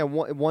there. Yeah,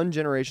 one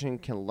generation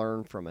can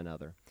learn from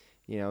another.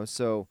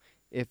 So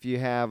if you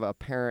have a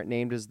parent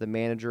named as the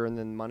manager and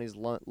then money's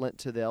lent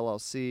to the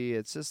LLC,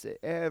 it's just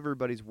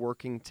everybody's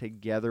working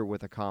together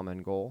with a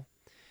common goal.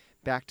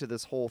 Back to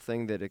this whole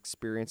thing that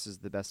experience is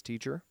the best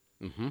teacher.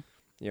 Mm-hmm.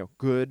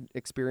 Good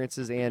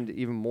experiences and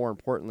even more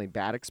importantly,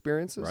 bad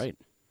experiences. Right.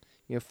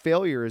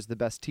 Failure is the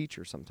best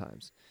teacher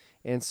sometimes.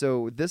 And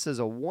so this is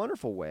a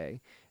wonderful way.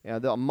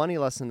 The money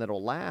lesson that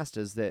will last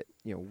is that,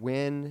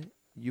 when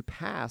you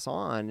pass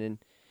on and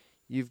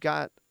you've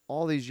got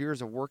all these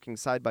years of working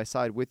side by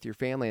side with your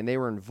family, and they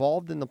were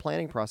involved in the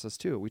planning process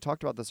too. We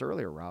talked about this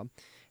earlier, Rob,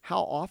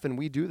 how often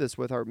we do this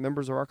with our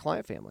members of our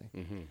client family.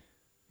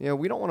 Mm-hmm.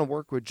 We don't want to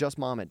work with just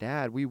mom and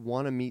dad. We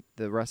want to meet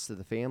the rest of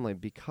the family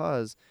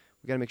because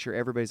we got to make sure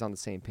everybody's on the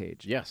same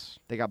page. Yes.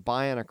 They got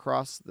buy-in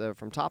across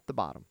from top to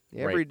bottom.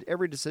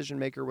 Every decision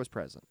maker was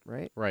present,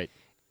 right? Right.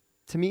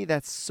 To me,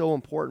 that's so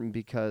important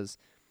because,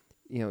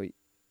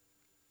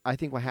 I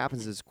think what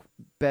happens is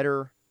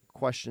better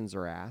questions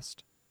are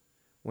asked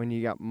when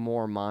you got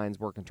more minds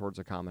working towards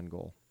a common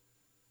goal,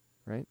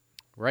 right?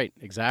 Right,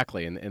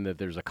 exactly. And that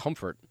there's a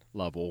comfort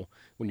level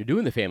when you're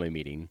doing the family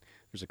meeting.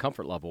 There's a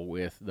comfort level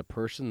with the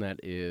person that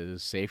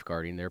is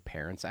safeguarding their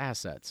parents'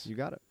 assets. You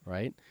got it.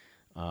 Right?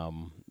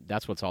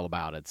 That's what it's all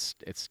about. It's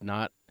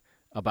not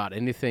about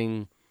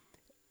anything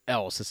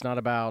else. It's not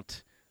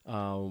about,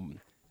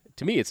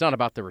 to me, it's not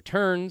about the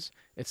returns.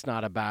 It's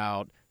not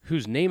about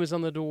whose name is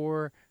on the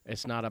door.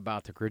 It's not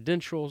about the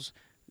credentials.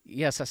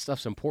 Yes, that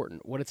stuff's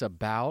important. What it's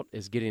about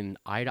is getting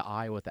eye to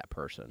eye with that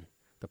person,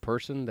 the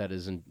person that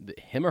is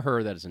him or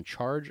her that is in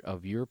charge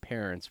of your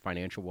parents'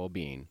 financial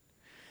well-being,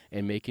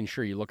 and making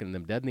sure you're looking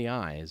them dead in the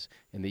eyes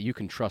and that you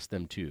can trust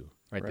them too,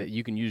 right? That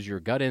you can use your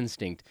gut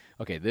instinct.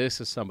 Okay, this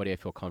is somebody I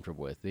feel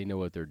comfortable with. They know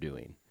what they're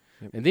doing.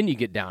 Yep. And then you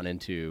get down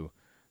into,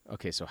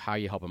 okay, so how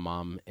you help a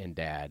mom and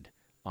dad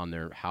on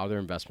how their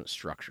investment's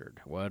structured.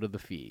 What are the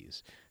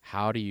fees?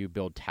 How do you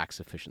build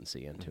tax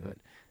efficiency into it?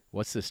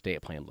 What's the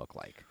estate plan look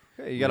like?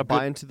 You got to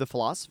buy into the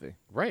philosophy.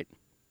 Right.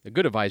 A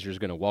good advisor is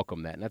going to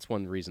welcome that, and that's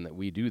one reason that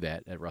we do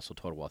that at Russell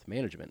Total Wealth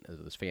Management.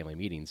 Those family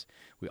meetings,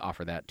 we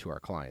offer that to our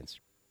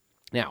clients.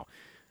 Now,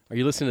 are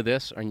you listening to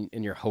this and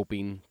you're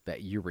hoping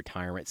that your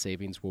retirement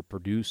savings will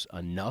produce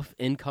enough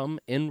income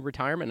in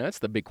retirement? Now, that's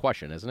the big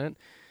question, isn't it?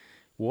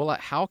 Well,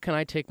 how can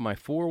I take my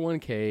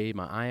 401k,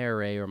 my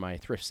IRA, or my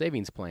thrift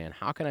savings plan,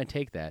 how can I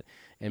take that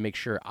and make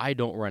sure I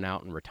don't run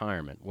out in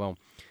retirement? Well,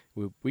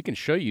 we can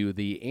show you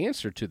the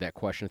answer to that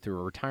question through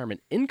a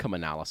retirement income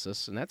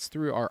analysis, and that's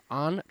through our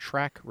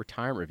On-Track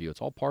Retirement Review. It's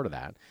all part of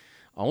that.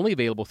 Only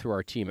available through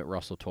our team at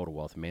Russell Total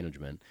Wealth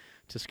Management.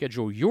 To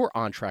schedule your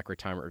On-Track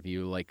Retirement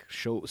Review like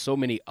so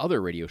many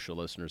other radio show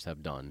listeners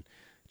have done,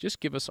 just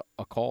give us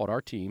a call at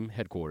our team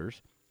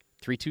headquarters,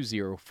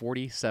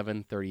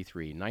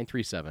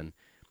 320-4733,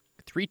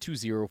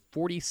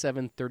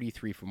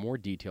 937-320-4733 for more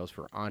details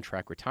for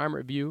On-Track Retirement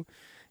Review.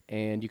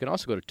 And you can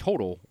also go to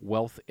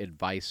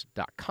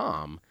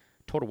TotalWealthAdvice.com,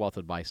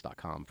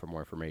 TotalWealthAdvice.com for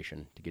more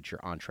information to get your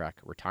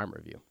On-Track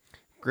Retirement Review.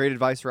 Great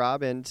advice,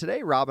 Rob. And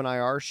today, Rob and I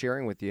are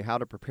sharing with you how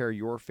to prepare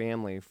your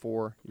family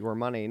for your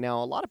money.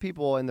 Now, a lot of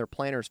people in their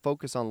planners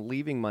focus on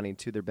leaving money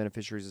to their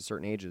beneficiaries at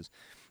certain ages.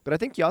 But I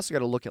think you also got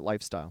to look at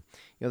lifestyle.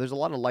 There's a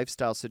lot of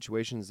lifestyle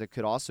situations that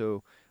could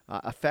also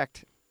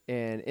affect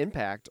and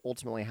impact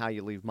ultimately how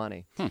you leave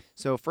money.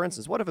 So, for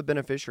instance, what if a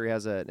beneficiary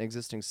has an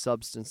existing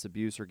substance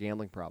abuse or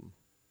gambling problem?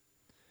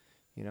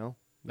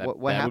 That what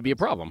would be a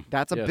problem.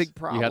 That's a big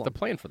problem. You have to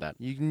plan for that.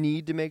 You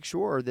need to make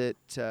sure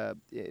that,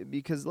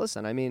 because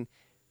listen, I mean,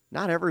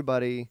 not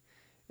everybody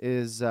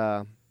is,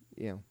 going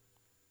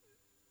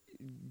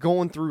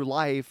through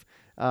life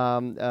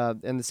in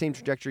the same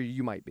trajectory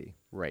you might be.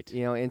 Right.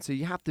 And so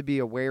you have to be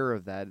aware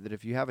of that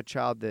if you have a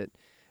child that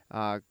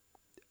a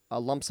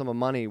lump sum of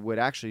money would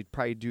actually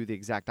probably do the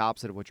exact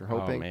opposite of what you're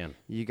hoping. Oh, man.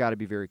 You got to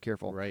be very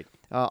careful. Right.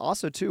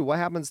 Also, too, what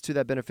happens to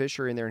that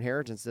beneficiary and their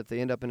inheritance if they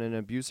end up in an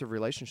abusive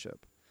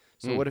relationship?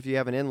 So what if you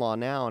have an in-law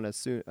now and a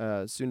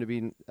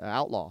soon-to-be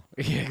outlaw?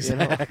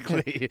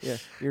 Exactly.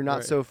 Your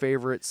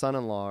not-so-favorite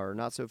son-in-law or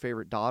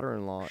not-so-favorite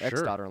daughter-in-law,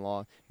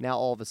 ex-daughter-in-law, now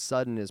all of a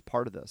sudden is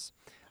part of this.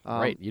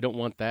 Right. You don't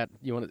want that.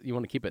 You want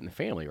to keep it in the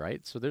family,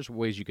 right? So there's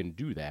ways you can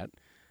do that.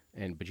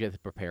 but you have to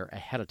prepare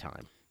ahead of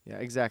time. Yeah,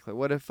 exactly.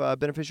 What if a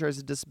beneficiary has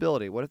a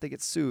disability? What if they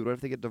get sued? What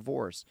if they get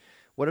divorced?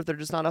 What if they're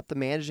just not up to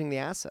managing the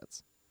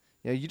assets?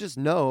 You just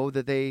know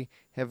that they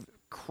have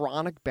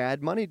chronic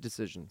bad money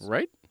decisions.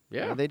 Right?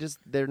 Yeah.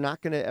 They're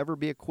not going to ever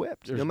be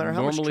equipped, There's no matter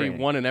how much normally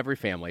training. one in every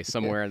family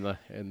somewhere in the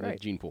Right.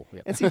 gene pool.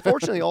 Yep. And see,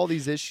 fortunately, all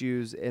these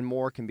issues and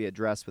more can be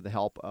addressed with the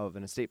help of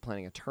an estate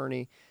planning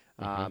attorney.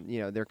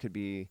 There could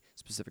be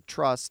specific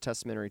trusts,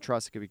 testamentary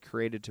trusts that could be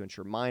created to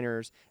ensure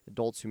minors,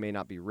 adults who may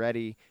not be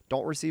ready,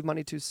 don't receive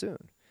money too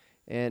soon.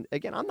 And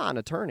again, I'm not an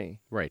attorney.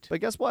 Right.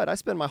 But guess what? I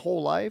spend my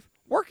whole life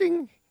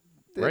working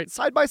Right.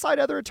 side by side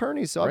other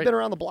attorneys. So I've Right. been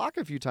around the block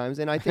a few times,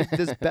 and I think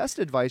this best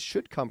advice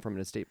should come from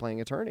an estate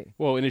planning attorney.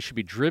 Well, and it should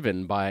be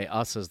driven by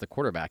us as the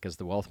quarterback, as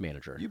the wealth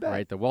manager. You bet.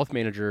 Right? The wealth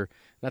manager,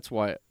 that's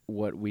what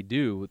we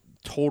do,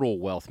 total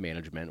wealth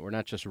management. We're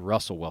not just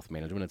Russell Wealth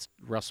Management, it's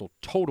Russell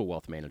Total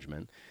Wealth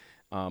Management,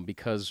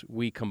 because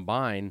we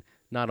combine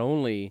not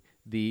only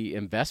the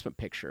investment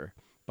picture,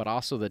 but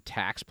also the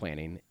tax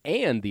planning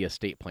and the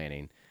estate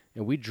planning.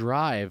 And we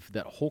drive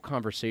that whole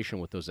conversation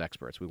with those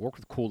experts. We work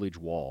with Coolidge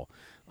Wall,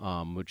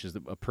 which is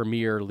a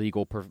premier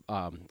legal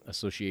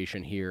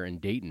association here in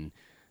Dayton.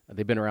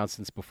 They've been around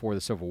since before the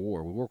Civil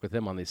War. We work with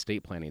them on the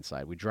estate planning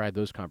side. We drive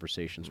those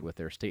conversations with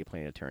their estate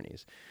planning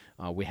attorneys.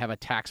 We have a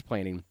tax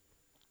planning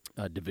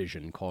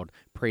division called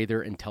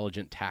Prather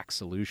Intelligent Tax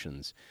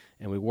Solutions,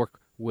 and we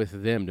work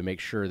with them to make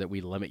sure that we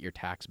limit your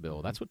tax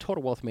bill. That's what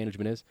total wealth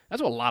management is.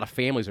 That's what a lot of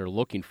families are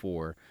looking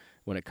for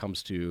when it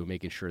comes to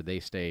making sure they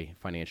stay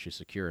financially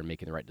secure and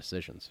making the right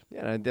decisions.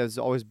 Yeah, and that's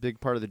always a big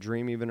part of the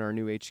dream, even our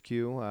new HQ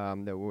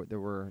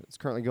it's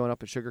currently going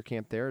up at Sugar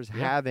Camp there, is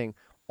having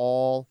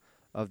all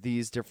of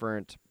these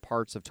different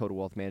parts of total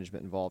wealth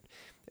management involved.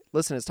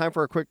 Listen, it's time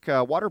for a quick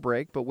water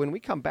break, but when we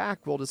come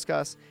back, we'll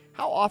discuss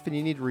how often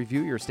you need to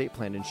review your estate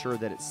plan to ensure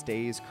that it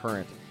stays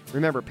current.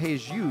 Remember, it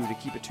pays you to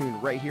keep it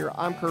tuned right here.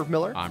 I'm Curve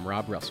Miller. I'm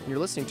Rob Russell. And you're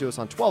listening to us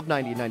on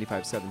 1290 and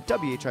 95.7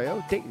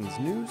 WHIO, Dayton's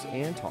News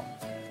and Talk.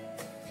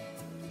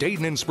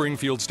 Dayton and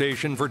Springfield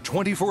station for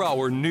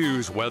 24-hour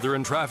news, weather,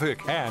 and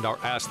traffic, and our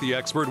Ask the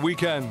Expert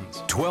weekends.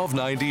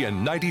 1290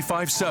 and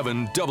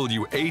 95.7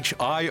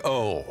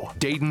 WHIO,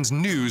 Dayton's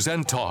News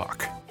and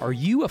Talk. Are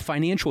you a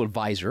financial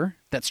advisor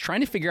that's trying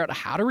to figure out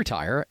how to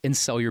retire and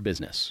sell your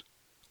business?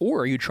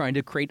 Or are you trying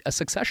to create a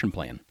succession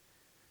plan? Do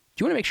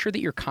you want to make sure that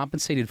you're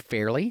compensated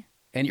fairly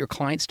and your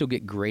clients still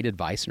get great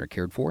advice and are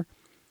cared for?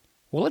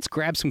 Well, let's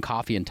grab some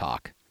coffee and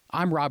talk.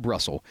 I'm Rob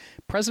Russell,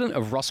 president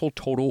of Russell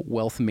Total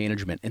Wealth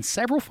Management, and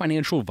several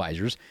financial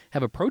advisors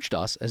have approached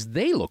us as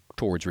they look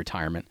towards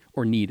retirement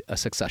or need a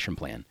succession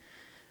plan.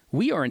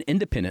 We are an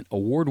independent,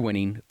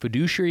 award-winning,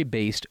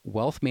 fiduciary-based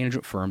wealth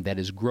management firm that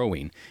is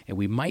growing, and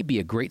we might be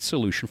a great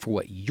solution for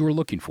what you're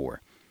looking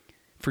for.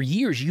 For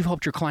years, you've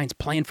helped your clients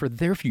plan for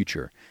their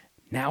future.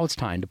 Now it's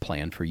time to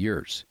plan for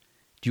yours.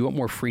 Do you want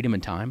more freedom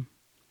and time?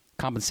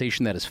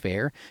 Compensation that is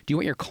fair? Do you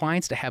want your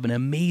clients to have an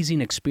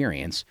amazing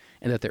experience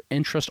and that their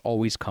interests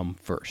always come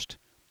first?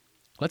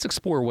 Let's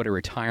explore what a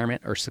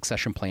retirement or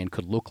succession plan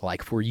could look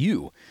like for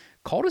you.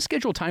 Call to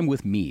schedule time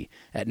with me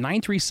at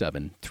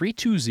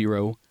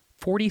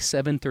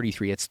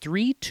 937-320-4733. It's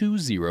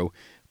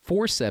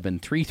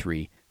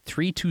 320-4733,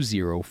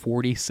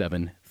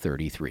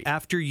 320-4733.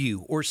 After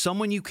you or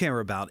someone you care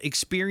about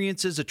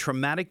experiences a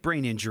traumatic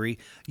brain injury,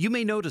 you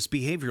may notice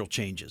behavioral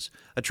changes.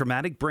 A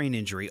traumatic brain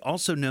injury,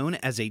 also known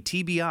as a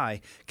TBI,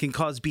 can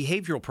cause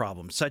behavioral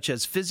problems such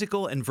as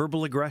physical and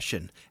verbal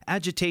aggression,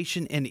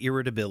 agitation, and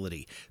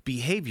irritability,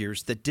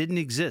 behaviors that didn't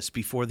exist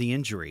before the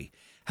injury.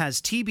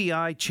 Has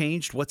TBI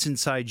changed what's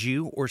inside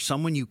you or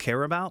someone you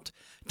care about?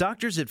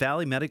 Doctors at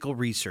Valley Medical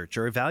Research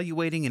are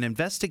evaluating an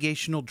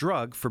investigational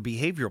drug for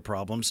behavioral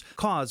problems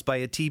caused by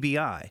a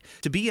TBI.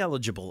 To be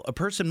eligible, a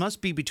person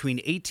must be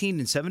between 18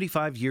 and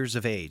 75 years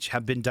of age,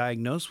 have been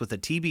diagnosed with a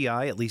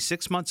TBI at least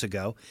 6 months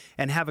ago,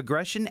 and have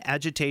aggression,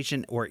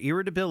 agitation, or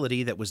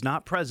irritability that was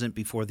not present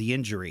before the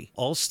injury.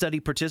 All study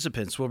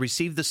participants will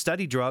receive the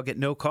study drug at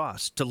no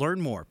cost. To learn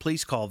more,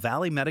 please call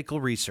Valley Medical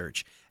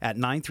Research at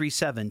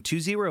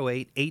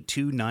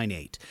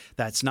 937-208-8298.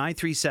 That's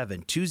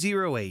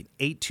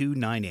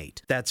 937-208-8298.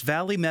 That's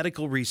Valley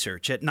Medical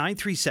Research at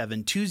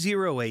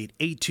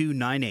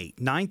 937-208-8298.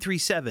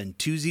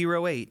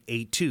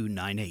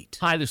 937-208-8298.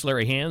 Hi, this is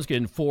Larry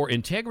Hanskin for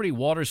Integrity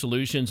Water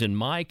Solutions in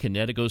My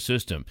Kinetico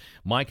system.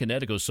 My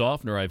Kinetico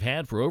softener I've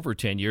had for over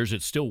 10 years.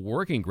 It's still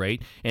working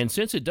great, and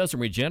since it doesn't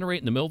regenerate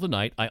in the middle of the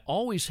night, I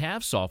always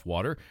have soft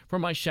water for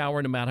my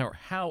shower no matter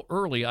how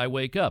early I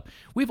wake up.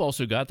 We've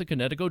also got the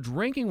Kinetico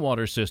drinking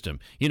water system.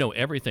 You know,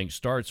 everything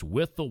starts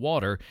with the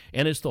water,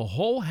 and it's the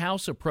whole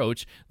house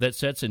approach that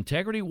sets Integrity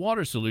Integrity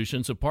Water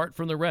Solutions apart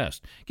from the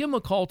rest. Give them a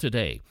call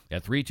today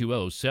at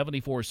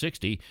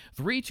 320-7460,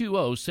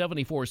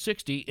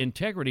 320-7460,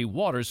 Integrity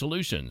Water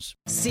Solutions.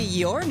 See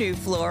your new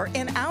floor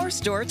in our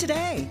store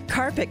today.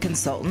 Carpet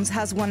Consultants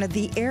has one of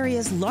the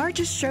area's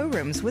largest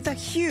showrooms with a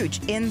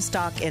huge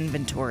in-stock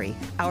inventory.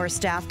 Our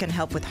staff can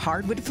help with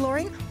hardwood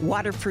flooring,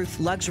 waterproof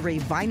luxury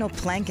vinyl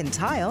plank and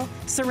tile,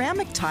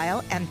 ceramic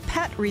tile, and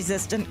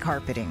pet-resistant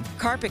carpeting.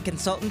 Carpet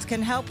Consultants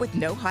can help with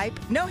no hype,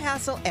 no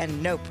hassle,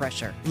 and no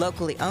pressure.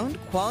 Locally owned,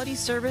 quality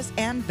service,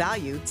 and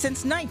value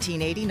since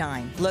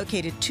 1989.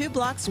 Located 2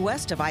 blocks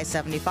west of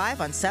I-75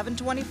 on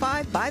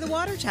 725 by the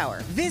Water Tower.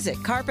 Visit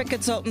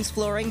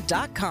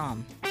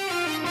carpetconsultantsflooring.com.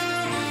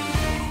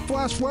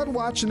 Flash flood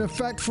watch in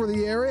effect for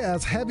the area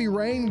as heavy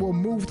rain will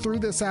move through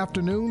this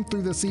afternoon,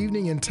 through this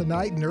evening, and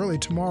tonight and early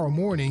tomorrow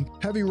morning.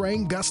 Heavy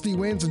rain, gusty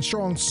winds, and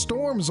strong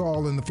storms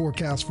all in the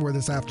forecast for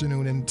this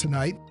afternoon and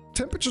tonight.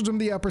 Temperatures in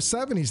the upper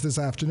 70s this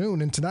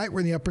afternoon, and tonight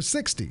we're in the upper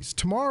 60s.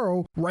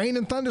 Tomorrow, rain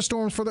and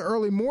thunderstorms for the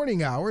early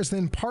morning hours,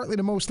 then partly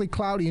to mostly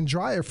cloudy and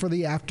drier for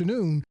the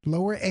afternoon,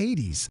 lower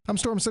 80s. I'm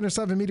Storm Center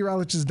 7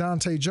 meteorologist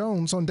Dante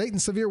Jones on Dayton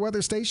Severe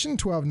Weather Station,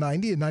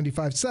 1290 and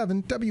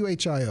 95.7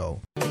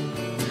 WHIO.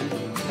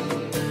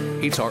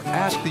 It's our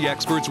Ask the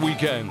Experts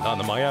weekend on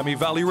the Miami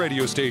Valley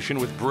radio station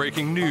with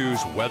breaking news,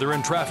 weather,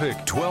 and traffic.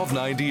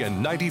 1290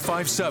 and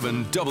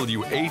 95.7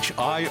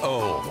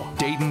 WHIO.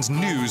 Dayton's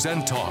News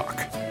and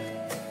Talk.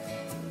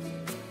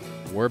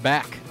 We're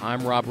back.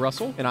 I'm Rob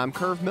Russell. And I'm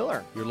Curve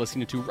Miller. You're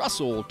listening to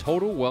Russell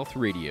Total Wealth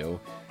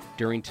Radio.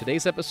 During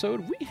today's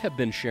episode, we have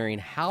been sharing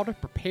how to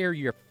prepare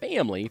your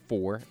family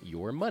for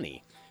your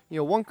money. You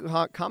know, one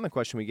common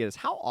question we get is,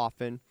 how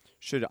often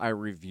should I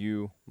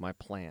review my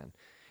plan?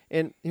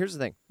 And here's the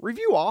thing,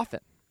 review often.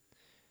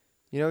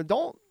 You know,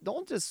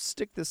 don't just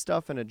stick this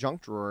stuff in a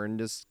junk drawer and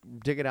just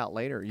dig it out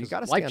later. You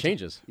got to life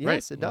changes. Yes,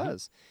 right. It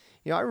does.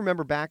 You know, I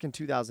remember back in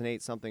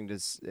 2008, something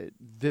just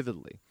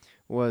vividly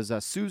was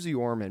Susie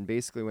Orman.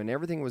 Basically, when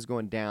everything was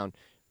going down,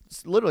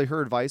 literally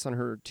her advice on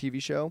her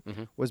TV show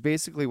was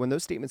basically, when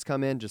those statements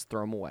come in, just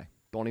throw them away.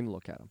 Don't even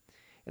look at them.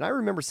 And I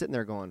remember sitting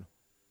there going,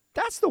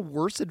 that's the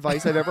worst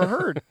advice I've ever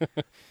heard.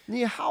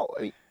 Yeah, how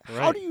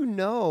do you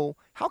know?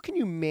 How can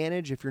you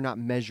manage if you're not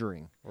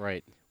measuring?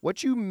 Right.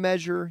 What you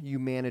measure, you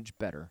manage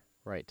better.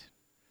 Right.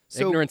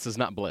 So, ignorance is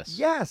not bliss.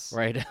 Yes.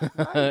 Right?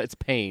 It's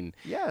pain.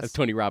 Yes. As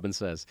Tony Robbins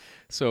says.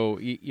 So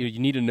you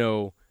need to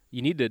know,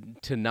 you need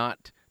to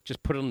not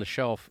just put it on the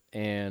shelf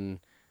and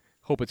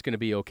hope it's going to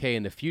be okay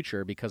in the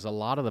future, because a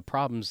lot of the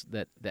problems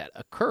that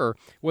occur,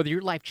 whether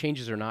your life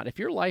changes or not, if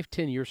your life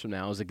 10 years from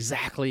now is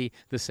exactly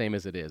the same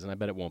as it is, and I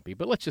bet it won't be,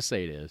 but let's just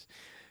say it is,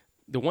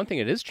 the one thing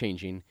that is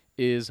changing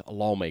is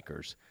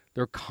lawmakers.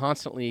 They're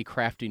constantly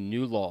crafting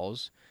new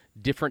laws,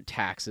 different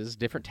taxes,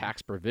 different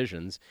tax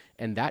provisions,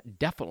 and that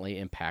definitely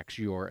impacts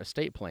your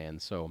estate plan.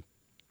 So,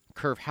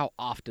 Curve, how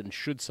often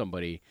should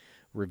somebody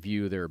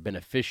review their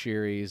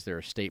beneficiaries, their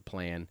estate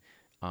plan,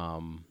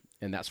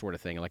 and that sort of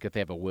thing, like if they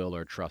have a will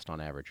or a trust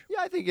on average? Yeah,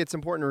 I think it's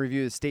important to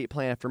review the estate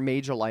plan after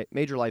major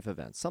life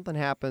events. Something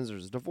happens,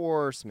 there's a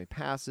divorce, somebody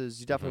passes,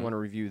 you definitely want to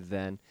review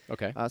then.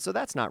 Okay. So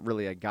that's not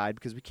really a guide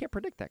because we can't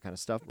predict that kind of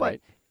stuff. But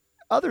Right.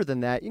 other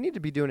than that, you need to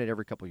be doing it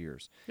every couple of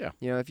years. Yeah.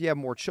 You know, if you have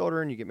more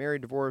children, you get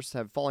married, divorced,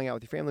 have falling out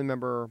with your family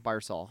member, buy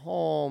or sell a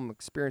home,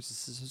 experience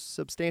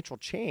substantial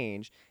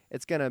change,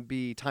 it's going to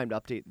be time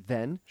to update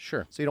then.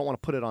 Sure. So you don't want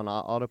to put it on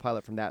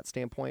autopilot from that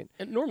standpoint.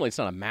 And normally it's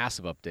not a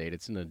massive update.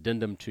 It's an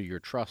addendum to your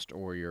trust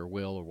or your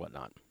will or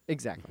whatnot.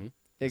 Exactly.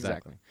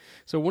 Exactly.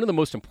 So one of the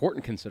most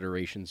important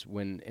considerations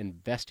when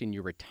investing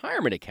your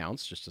retirement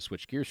accounts, just to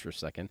switch gears for a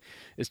second,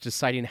 is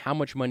deciding how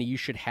much money you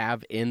should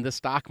have in the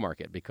stock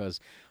market, because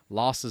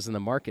losses in the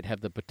market have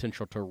the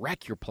potential to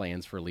wreck your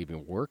plans for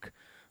leaving work.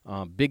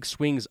 Big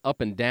swings up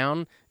and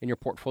down in your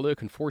portfolio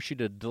can force you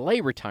to delay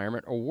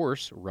retirement or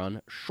worse,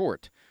 run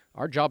short.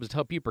 Our job is to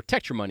help you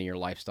protect your money and your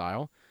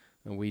lifestyle.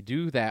 And we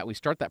do that. We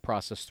start that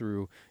process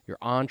through your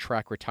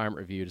On-Track Retirement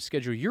Review. To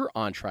schedule your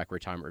On-Track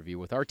Retirement Review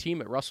with our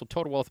team at Russell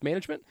Total Wealth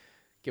Management,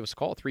 give us a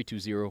call at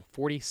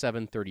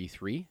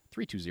 320-4733,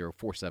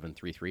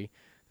 320-4733.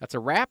 That's a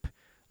wrap.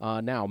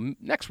 Now,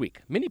 next week,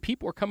 many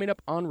people are coming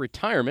up on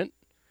retirement.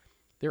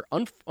 They're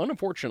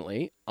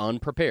unfortunately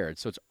unprepared.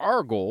 So it's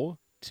our goal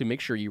to make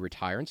sure you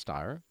retire in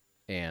style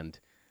and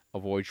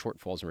avoid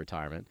shortfalls in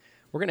retirement.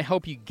 We're going to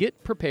help you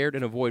get prepared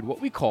and avoid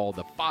what we call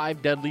the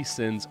 5 deadly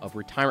sins of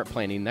retirement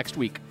planning next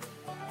week.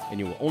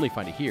 And you will only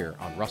find it here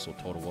on Russell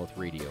Total Wealth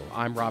Radio.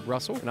 I'm Rob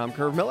Russell. And I'm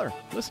Curve Miller.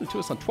 Listen to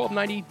us on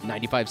 1290,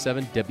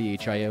 95.7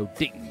 WHIO,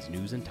 Dayton's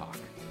News and Talk.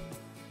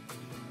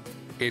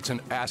 It's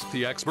an Ask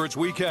the Experts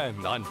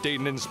weekend on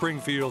Dayton and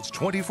Springfield's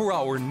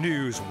 24-hour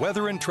news,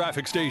 weather, and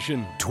traffic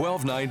station,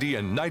 1290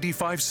 and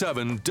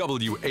 95.7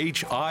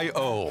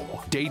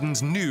 WHIO,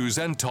 Dayton's News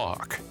and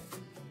Talk.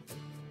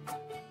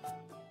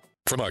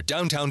 From our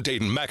downtown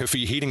Dayton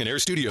McAfee Heating and Air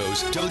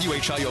Studios,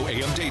 WHIO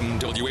AM Dayton,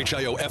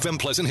 WHIO FM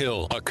Pleasant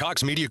Hill, a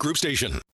Cox Media Group station.